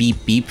hear a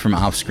beep beep from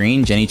off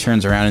screen. Jenny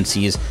turns around and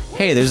sees,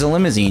 hey, there's a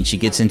limousine. She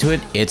gets into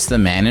it. It's the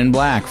Man in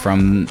Black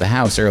from the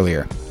house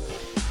earlier.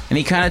 And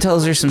he kind of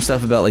tells her some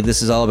stuff about, like,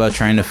 this is all about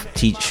trying to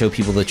show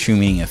people the true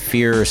meaning of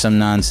fear or some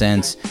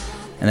nonsense.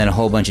 And then a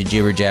whole bunch of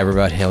jibber jabber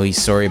about how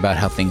he's sorry about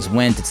how things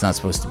went. It's not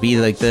supposed to be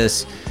like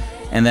this.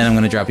 And then I'm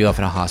going to drop you off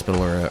at a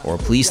hospital or a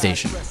police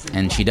station.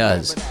 And she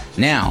does.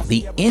 Now,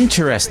 the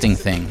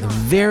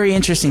very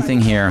interesting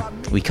thing here,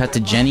 we cut to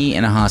Jenny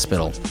in a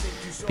hospital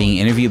being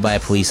interviewed by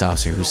a police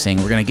officer who's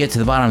saying, we're going to get to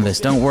the bottom of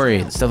this. Don't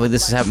worry. Stuff like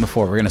this has happened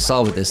before. We're going to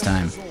solve it this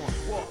time.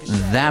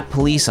 That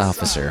police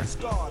officer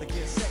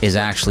is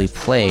actually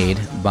played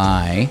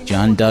by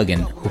John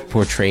Duggan, who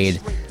portrayed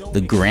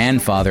the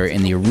grandfather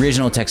in the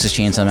original Texas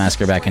Chainsaw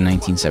Massacre back in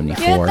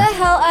 1974. Get the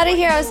hell out of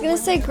here. I was going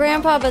to say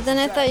grandpa, but then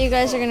I thought you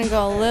guys were going to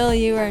go, Lil,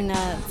 you are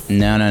nuts.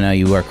 No,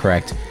 you are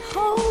correct.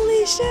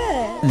 Holy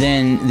shit.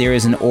 Then there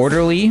is an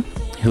orderly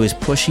who is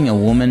pushing a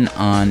woman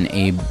on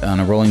a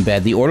rolling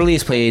bed. The orderly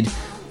is played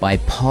by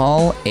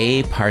Paul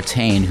A.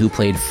 Partain, who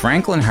played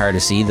Franklin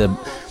Hardesty, the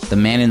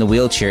man in the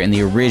wheelchair in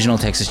the original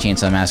Texas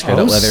Chainsaw Massacre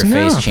that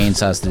Leatherface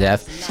chainsaws to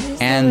death.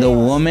 And the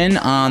woman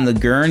on the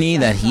gurney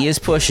that he is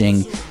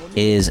pushing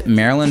is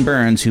Marilyn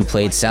Burns, who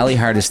played Sally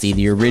Hardesty,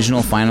 the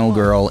original final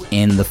girl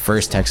in the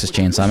first Texas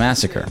Chainsaw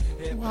Massacre.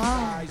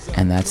 Wow.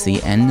 And that's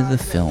the end of the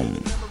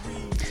film.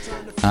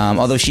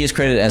 Although she is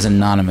credited as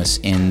anonymous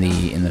in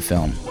the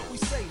film.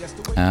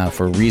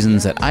 For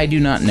reasons that I do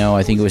not know.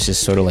 I think it was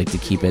just sort of like to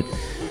keep it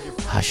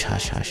hush,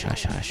 hush, hush,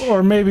 hush, hush.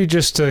 Or maybe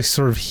just to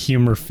sort of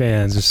humor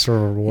fans, just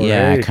sort of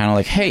kind of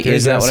like, hey,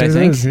 is that what I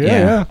think?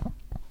 Yeah.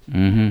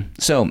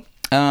 So,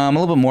 a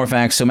little bit more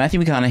facts. So Matthew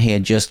McConaughey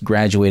had just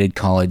graduated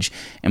college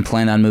and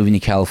planned on moving to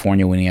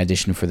California when he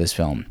auditioned for this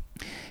film.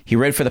 He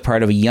read for the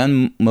part of a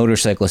young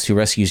motorcyclist who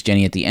rescues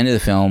Jenny at the end of the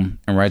film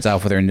and rides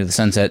off with her into the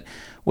sunset,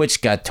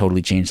 which got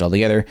totally changed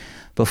altogether.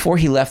 Before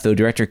he left, though,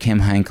 director Kim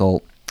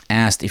Henkel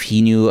asked if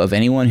he knew of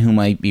anyone who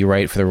might be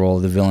right for the role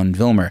of the villain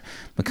Vilmer.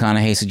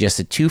 McConaughey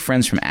suggested 2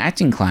 friends from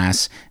acting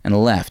class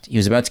and left. He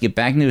was about to get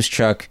back into his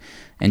truck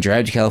and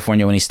drive to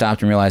California when he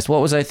stopped and realized, what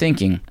was I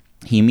thinking?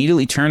 He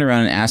immediately turned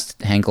around and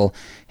asked Henkel,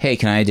 hey,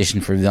 can I audition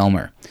for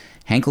Vilmer?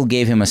 Henkel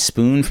gave him a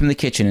spoon from the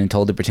kitchen and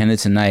told him to pretend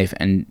it's a knife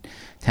and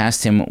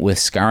tasked him with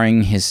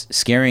scaring his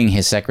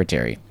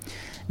secretary.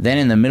 Then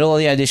in the middle of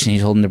the audition, he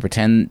told him to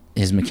pretend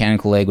his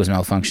mechanical leg was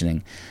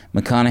malfunctioning.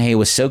 McConaughey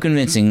was so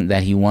convincing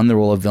that he won the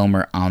role of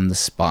Vilmer on the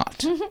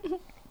spot.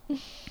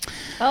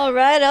 All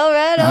right.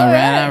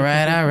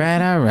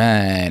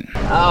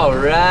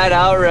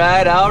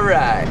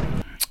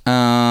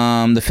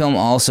 The film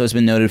also has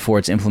been noted for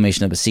its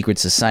implementation of a secret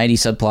society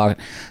subplot,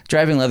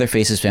 driving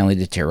Leatherface's family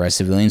to terrorize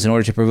civilians in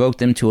order to provoke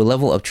them to a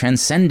level of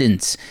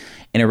transcendence.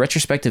 In a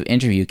retrospective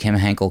interview, Kim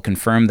Henkel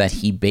confirmed that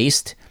the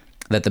basis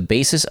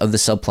of the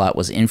subplot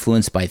was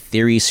influenced by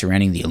theories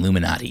surrounding the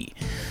Illuminati.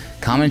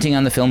 Commenting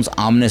on the film's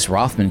ominous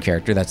Rothman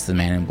character, that's the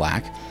man in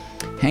black,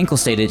 Henkel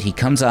stated he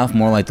comes off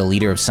more like the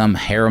leader of some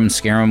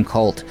harem-scarum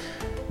cult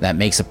that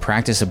makes a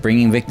practice of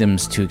bringing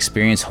victims to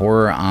experience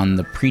horror on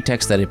the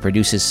pretext that it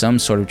produces some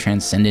sort of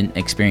transcendent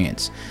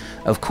experience.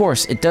 Of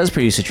course, it does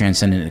produce a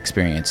transcendent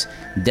experience.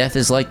 Death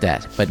is like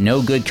that, but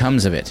no good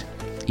comes of it.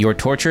 You're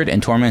tortured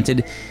and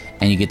tormented,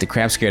 and you get the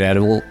crap scared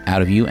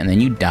out of you, and then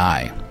you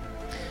die.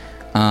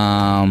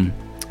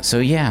 So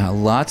yeah,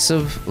 lots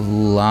of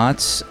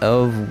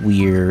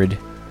weird,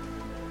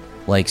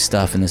 like,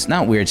 stuff in this.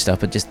 Not weird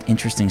stuff, but just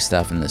interesting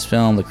stuff in this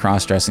film. The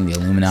cross-dressing, the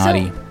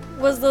Illuminati. So,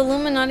 was the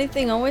Illuminati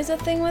thing always a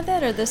thing with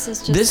it, or this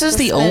is just? This is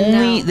the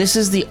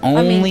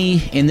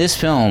only in this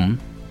film.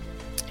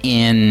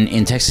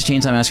 In Texas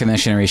Chainsaw Massacre: The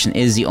Next Generation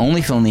is the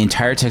only film in the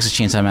entire Texas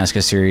Chainsaw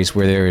Massacre series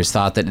where there is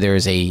thought that there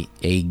is a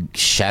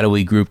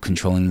shadowy group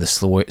controlling the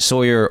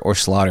Sawyer or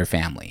Slaughter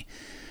family.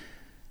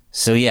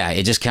 So yeah,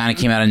 it just kind of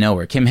came out of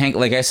nowhere. Kim Henkel,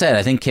 like I said,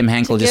 I think Kim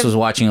Henkel just was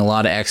watching a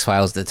lot of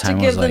X-Files at the time.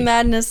 To give the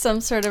madness some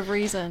sort of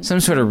reason.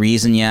 Some sort of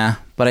reason, yeah.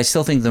 But I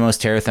still think the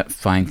most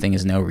terrifying thing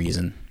is no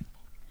reason.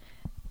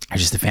 They're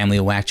just a family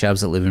of whack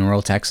jobs that live in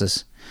rural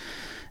Texas,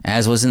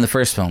 as was in the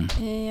first film.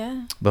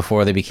 Yeah.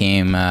 Before they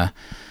became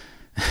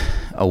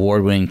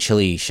award-winning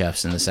chili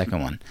chefs in the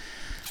second one.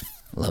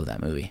 Love that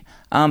movie.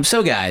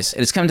 So guys,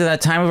 it's come to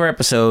that time of our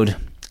episode.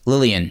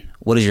 Lillian,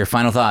 what is your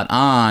final thought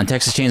on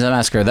Texas Chainsaw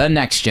Massacre: The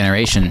Next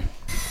Generation?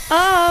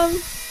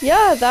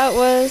 Yeah, that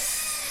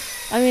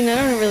was... I mean, I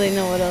don't really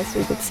know what else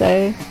we could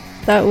say.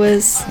 That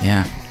was...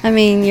 Yeah. I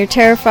mean, you're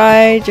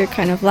terrified, you're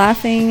kind of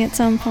laughing at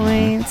some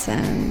points,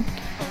 and...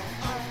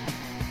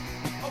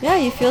 Yeah,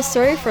 you feel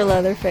sorry for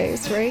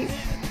Leatherface, right?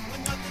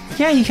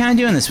 Yeah, you kind of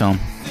do in this film.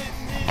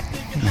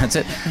 That's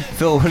it.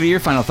 Phil, what are your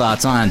final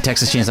thoughts on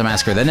Texas Chainsaw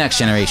Massacre: The Next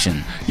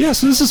Generation? Yeah,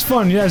 so this is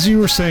fun. Yeah, as you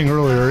were saying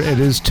earlier, it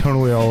is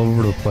totally all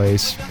over the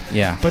place.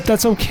 Yeah. But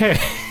that's okay.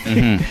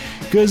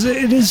 Because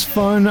it is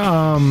fun.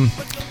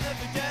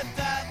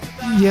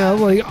 Yeah,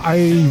 like, I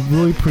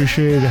really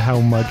appreciated how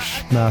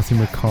much Matthew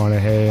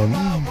McConaughey and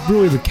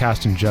really the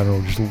cast in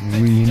general just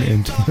lean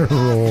into their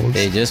roles.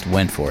 They just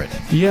went for it.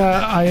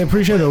 Yeah, I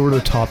appreciate how over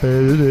the top it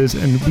is,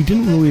 and we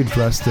didn't really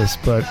address this,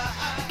 but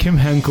Kim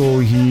Henkel,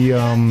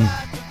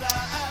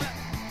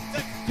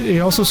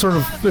 it's also sort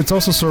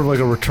of like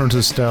a return to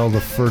the style of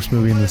the first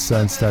movie in the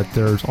sense that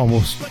there's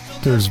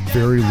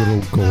very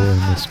little gore in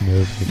this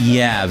movie.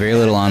 Yeah, very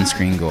little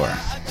on-screen gore.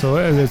 So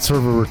it's sort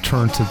of a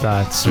return to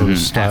that sort of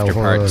style. After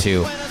horror. part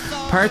 2.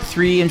 Part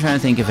 3, I'm trying to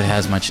think if it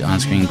has much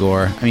on-screen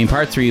gore. I mean,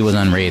 part 3 was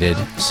unrated,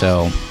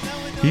 so...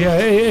 Yeah,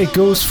 it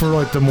goes for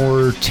like the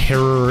more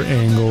terror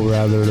angle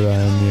rather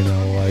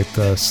than, like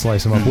the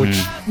slice them up,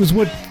 which was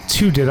what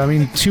 2 did. I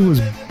mean, 2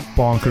 was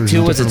bonkers.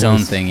 2 was its own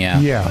thing, yeah.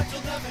 Yeah.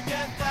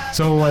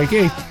 So, like,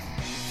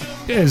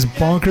 as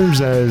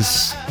bonkers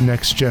as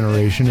Next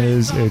Generation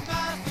is,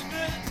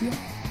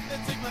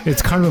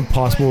 it's kind of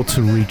impossible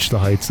to reach the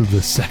heights of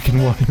the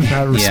second one in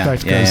that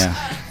respect, because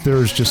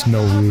there's just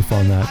no roof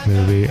on that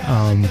movie.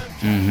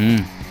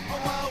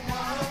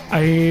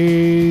 I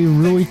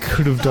really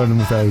could have done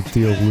without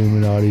the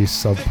Illuminati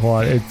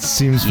subplot. It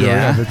seems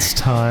very of its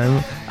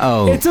time.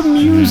 Oh, it's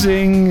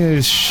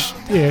amusing-ish,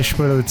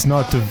 but it's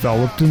not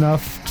developed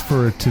enough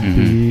for it to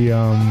be...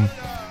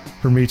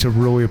 for me to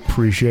really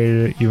appreciate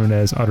it, even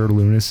as utter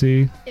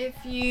lunacy. If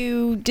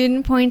you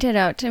didn't point it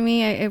out to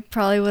me, it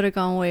probably would have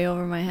gone way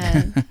over my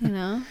head,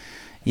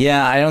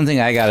 Yeah, I don't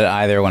think I got it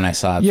either when I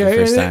saw it the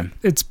first time.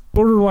 It's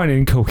borderline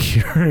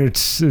incoherent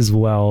as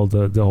well,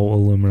 the whole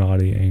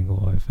Illuminati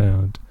angle I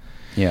found.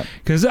 Yeah.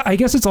 Because I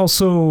guess it's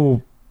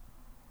also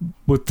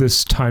with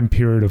this time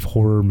period of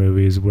horror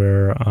movies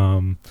where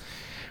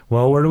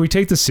well, where do we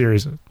take the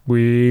series?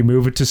 We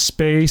move it to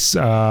space.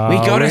 We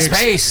go to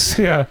space.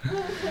 Yeah.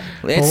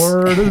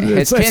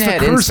 It's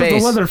Pinhead the in curse of the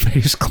space.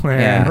 Leatherface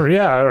clan.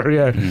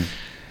 Yeah.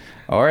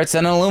 Or it's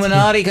an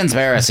Illuminati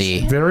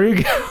conspiracy. There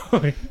you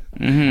go.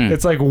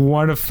 It's like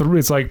one of three.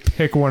 It's like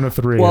pick one of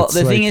three. Well, it's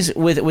the thing is,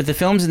 with the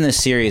films in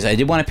this series, I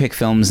did want to pick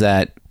films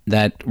that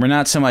were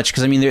not so much,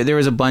 because I mean there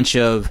was a bunch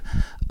of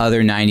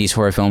other 90s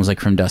horror films like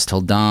From Dusk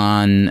Till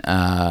Dawn,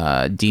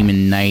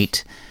 Demon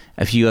Knight,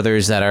 a few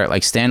others that are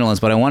like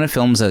standalones, but I wanted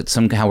films that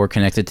somehow were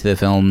connected to the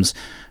films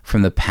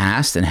from the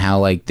past and how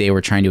like they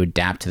were trying to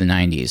adapt to the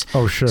 90s.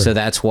 Oh, sure. So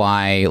that's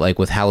why like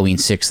with Halloween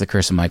 6, The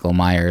Curse of Michael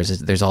Myers,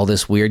 there's all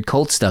this weird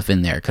cult stuff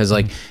in there, because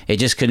like it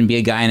just couldn't be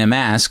a guy in a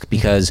mask,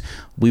 because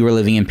we were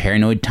living in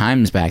paranoid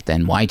times back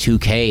then.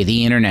 Y2K,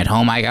 the internet,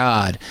 oh my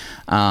god.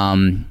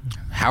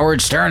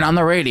 Howard Stern on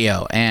the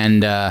radio.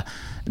 And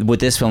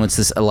with this film,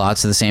 it's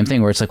lots of the same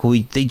thing, where it's like,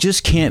 well, they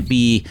just can't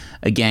be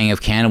a gang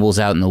of cannibals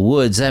out in the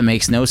woods. That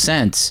makes no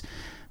sense.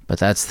 But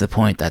that's the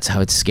point. That's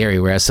how it's scary.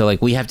 Whereas, so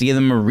like we have to give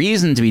them a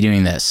reason to be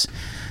doing this.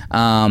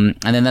 And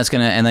then that's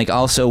gonna, and like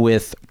also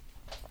with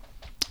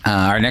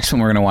our next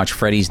film, we're gonna watch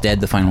Freddy's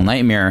Dead: The Final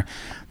Nightmare.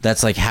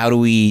 That's like, how do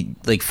we,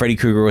 like, Freddy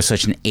Krueger was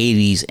such an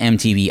 80s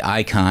MTV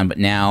icon, but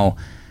now,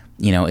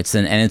 you know, and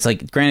it's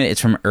like, granted,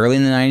 it's from early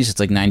in the 90s. It's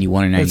like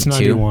 91 or 92. It's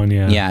 91,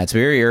 yeah. Yeah, it's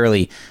very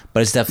early,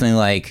 but it's definitely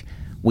like,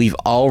 we've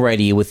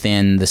already,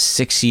 within the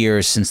 6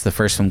 years since the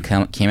first one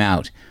came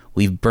out,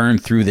 we've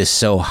burned through this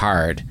so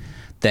hard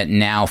that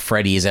now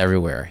Freddy is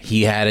everywhere.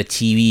 He had a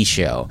TV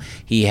show.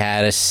 He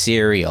had a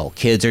cereal.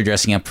 Kids are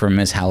dressing up for him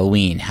as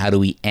Halloween. How do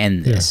we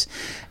end this?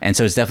 Yeah. And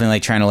so it's definitely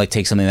like trying to like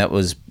take something that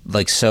was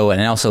like so,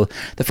 and also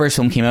the first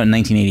film came out in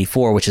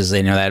 1984, which is,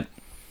 you know, that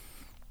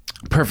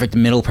perfect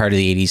middle part of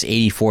the 80s,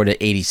 84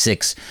 to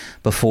 86,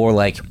 before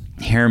like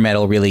hair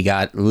metal really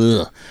got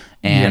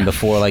and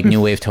before like new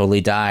wave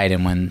totally died,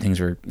 and when things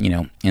were, you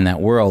know, in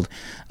that world.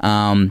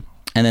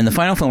 And then the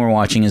final film we're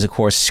watching is, of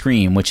course,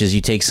 Scream, which is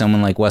you take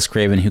someone like Wes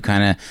Craven, who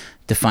kind of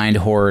defined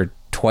horror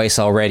twice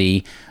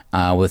already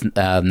with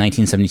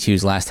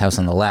 1972's Last House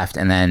on the Left,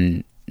 and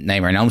then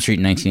Nightmare on Elm Street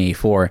in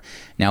 1984.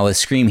 Now with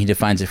Scream, he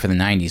defines it for the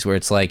 90s, where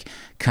it's like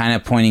kind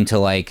of pointing to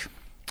like,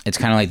 it's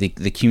kind of like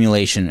the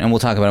accumulation, and we'll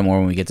talk about it more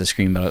when we get to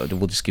Scream, but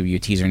we'll just give you a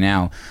teaser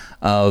now,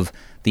 of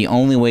the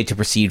only way to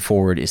proceed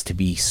forward is to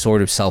be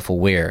sort of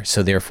self-aware,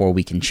 so therefore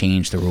we can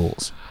change the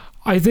rules.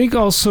 I think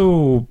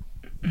also,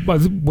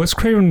 but Wes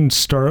Craven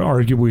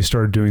arguably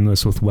started doing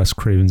this with Wes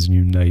Craven's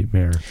New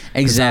Nightmare.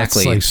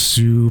 Exactly. That's like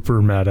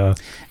super meta.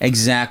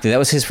 Exactly. That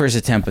was his first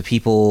attempt,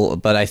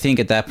 but I think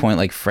at that point,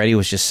 like, Freddy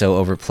was just so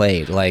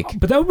overplayed. Like,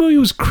 but that movie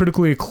was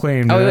critically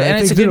acclaimed. Oh,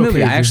 and it's a good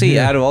movie. I actually,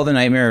 yeah. Out of all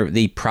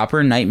the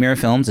proper Nightmare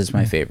films, it's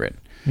my favorite.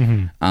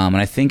 Mm-hmm. And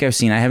I think I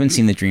haven't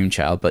seen The Dream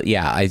Child, but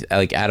yeah, I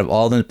like, out of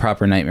all the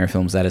proper Nightmare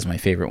films, that is my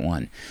favorite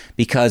one,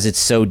 because it's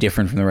so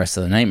different from the rest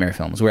of the Nightmare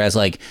films. Whereas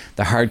like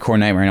the hardcore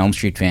Nightmare on Elm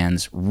Street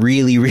fans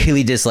really,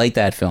 really dislike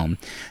that film.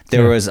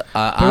 There was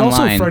but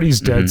online. Also,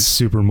 Freddy's Dead's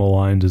super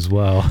maligned as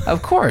well.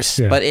 Of course,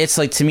 but it's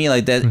like, to me,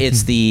 like that,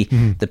 it's the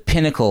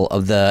pinnacle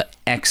of the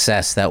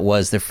excess that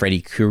was the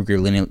Freddy Krueger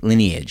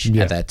lineage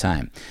at that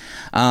time.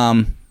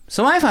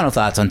 So my final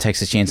thoughts on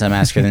Texas Chainsaw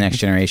Massacre: The Next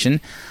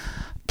Generation.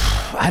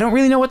 I don't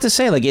really know what to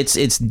say. Like,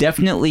 it's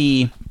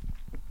definitely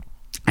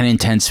an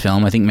intense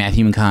film. I think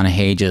Matthew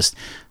McConaughey just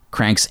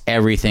cranks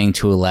everything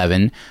to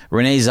 11.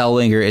 Renee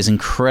Zellweger is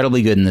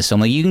incredibly good in this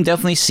film. Like, you can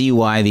definitely see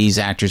why these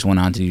actors went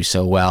on to do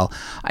so well.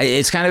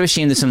 It's kind of a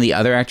shame that some of the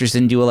other actors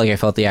didn't do well. Like, I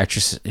felt the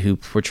actress who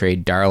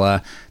portrayed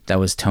Darla, that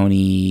was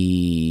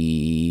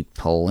Toni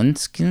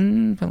Polinsky.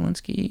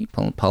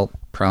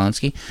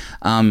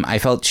 I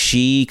felt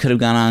she could have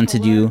gone on to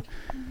do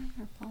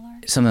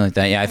something like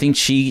that. Yeah, I think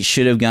she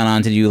should have gone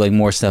on to do like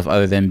more stuff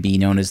other than be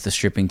known as the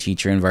stripping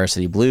teacher in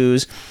Varsity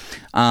Blues.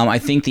 I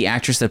think the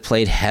actress that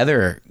played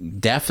Heather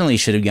definitely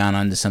should have gone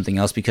on to something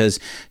else, because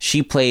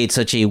she played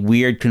such a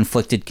weird,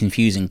 conflicted,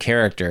 confusing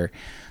character.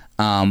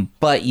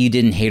 But you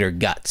didn't hate her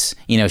guts.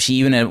 You know, she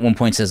even at one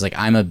point says like,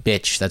 "I'm a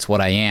bitch. That's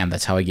what I am.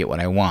 That's how I get what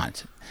I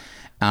want."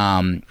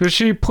 Because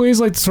she plays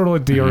like sort of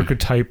like the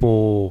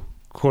archetypal,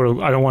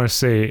 I don't want to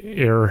say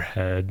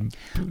airhead,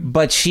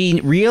 but she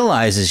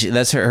realizes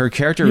that's her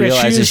character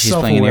realizes she's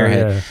playing an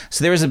airhead. Yeah.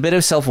 So there was a bit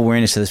of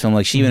self-awareness to this film.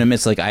 Like, she even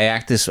admits, like, I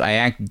act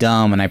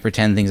dumb and I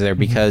pretend things there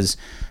because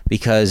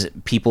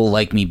people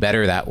like me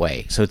better that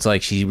way. So it's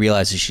like she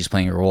realizes she's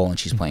playing a role and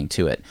she's playing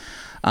to it.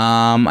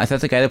 I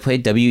thought the guy that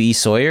played W.E.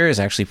 Sawyer is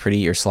actually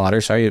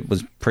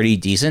was pretty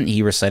decent.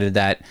 He recited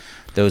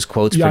those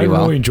quotes pretty well.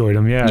 Yeah, I really enjoyed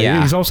him.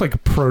 Yeah. He's also like a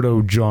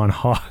proto John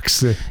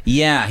Hawkes.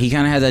 Yeah, he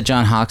kind of had that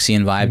John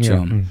Hawksian vibe to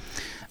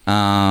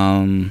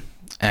him.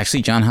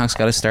 Actually, John Hawkes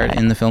got a start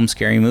in the film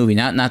Scary Movie.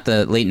 Not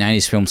the late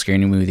 90s film Scary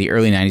Movie, the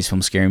early 90s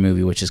film Scary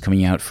Movie, which is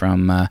coming out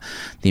from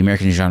the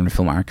American Genre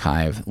Film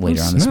Archive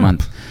later on this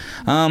month.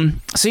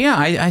 So yeah,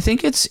 I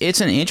think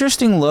it's an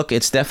interesting look.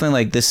 It's definitely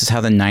like, this is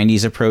how the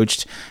 90s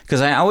approached,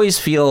 because I always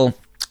feel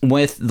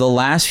with the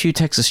last few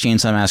Texas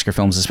Chainsaw Massacre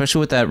films, especially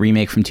with that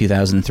remake from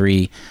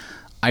 2003,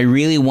 I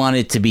really want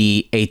it to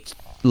be a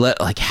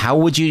like, how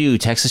would you do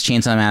Texas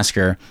Chainsaw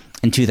Massacre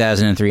in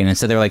 2003? And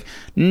instead they're like,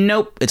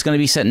 nope, it's going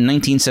to be set in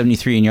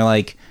 1973. And you're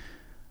like,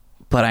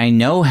 but I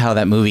know how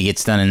that movie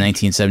gets done in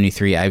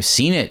 1973. I've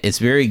seen it. It's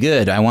very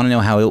good. I want to know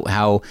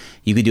how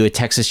you could do a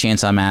Texas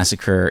Chainsaw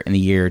Massacre in the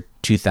year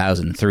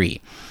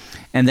 2003.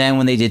 And then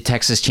when they did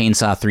Texas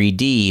Chainsaw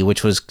 3D,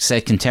 which was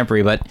set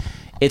contemporary, but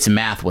its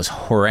math was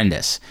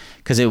horrendous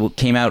because it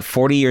came out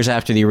 40 years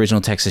after the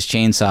original Texas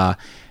Chainsaw,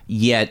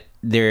 yet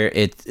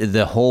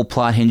the whole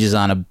plot hinges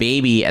on a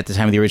baby at the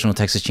time of the original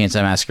Texas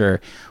Chainsaw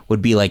Massacre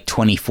would be like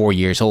 24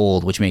 years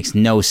old, which makes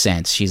no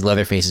sense. She's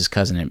Leatherface's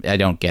cousin. I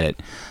don't get it.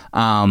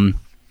 And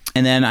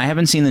then I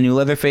haven't seen the new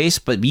Leatherface,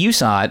 but you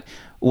saw it.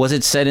 Was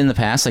it set in the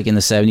past, like in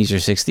the 70s or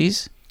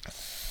 60s?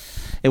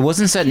 It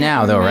wasn't set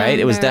now, though, right?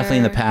 It was definitely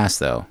in the past,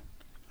 though.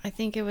 I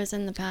think it was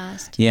in the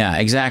past. Yeah,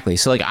 exactly.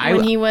 So like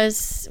when he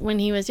was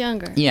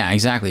younger. Yeah,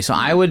 exactly. So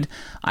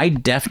I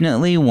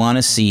definitely want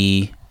to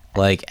see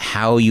like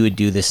how you would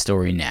do this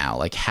story now.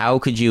 Like how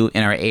could you,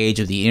 in our age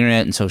of the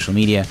internet and social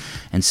media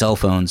and cell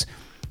phones,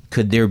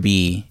 could there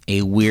be a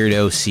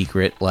weirdo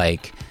secret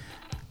like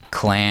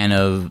clan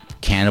of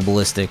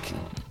cannibalistic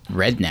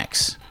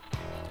rednecks?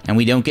 And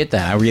we don't get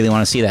that. I really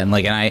want to see that. And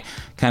I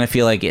kind of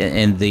feel like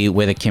in the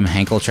way that Kim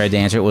Henkel tried to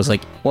answer it was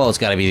like, well, it's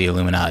got to be the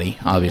Illuminati,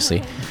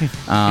 obviously.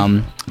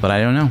 But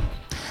I don't know.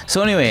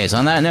 So anyways,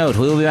 on that note,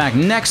 we will be back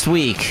next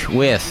week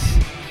with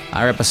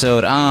our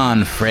episode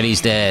on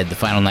Freddy's Dead, The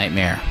Final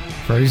Nightmare.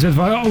 Freddy's Dead.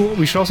 Oh,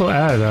 we should also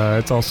add,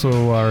 it's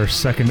also our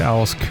second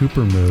Alice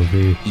Cooper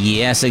movie.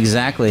 Yes,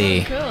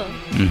 exactly. Oh,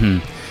 cool.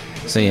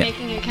 Mm-hmm. So yeah.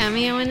 Making a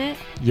cameo in it?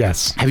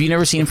 Yes. Have you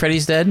never seen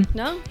Freddy's Dead?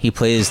 No. He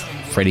plays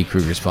Freddy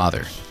Krueger's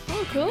father.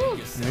 Oh, cool.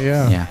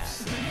 Yeah.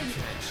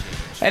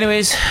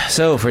 Anyways,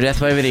 so for Death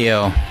by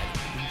Video,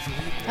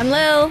 I'm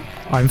Lil.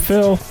 I'm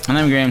Phil. And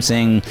I'm Graham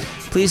saying,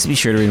 please be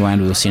sure to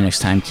rewind. We'll see you next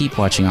time. Keep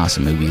watching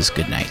awesome movies.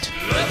 Good night.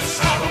 Let's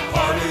have a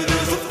party,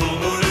 there's a full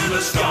moon in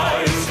the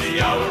sky. It's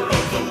the hour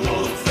of the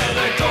wolf, and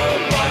I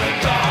don't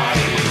wanna die.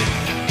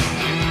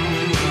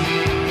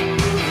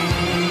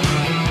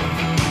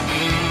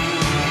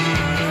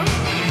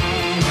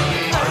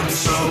 I'm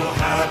so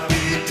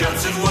happy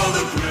dancing while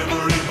the Grim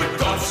Reaper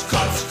cuts,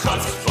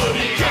 but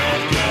he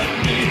can't get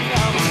me.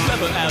 I'm as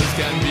clever as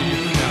can be,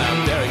 and I'm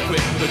very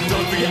quick, but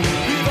don't forget,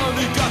 we've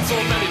only got so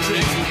many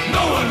tricks.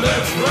 No one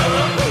lives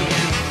forever.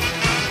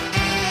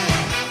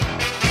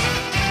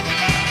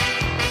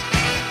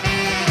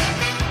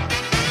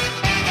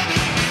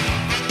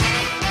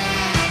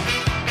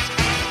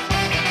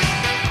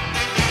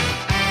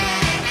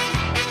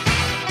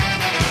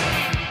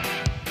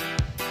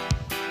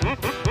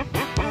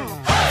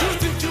 You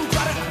think you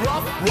got it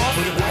rough,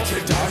 but that's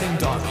your darling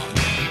daughter.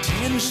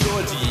 10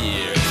 short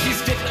years,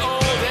 she's getting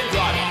old and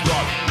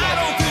rough. I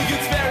don't think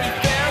it's very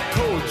fair,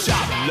 cold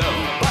chop low,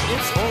 but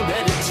it's all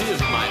that it is,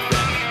 my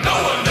friend. No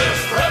one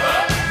lives forever.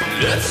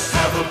 Let's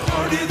have a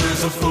party,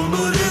 there's a full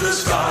moon in the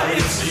sky.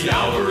 It's the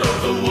hour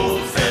of the wolf.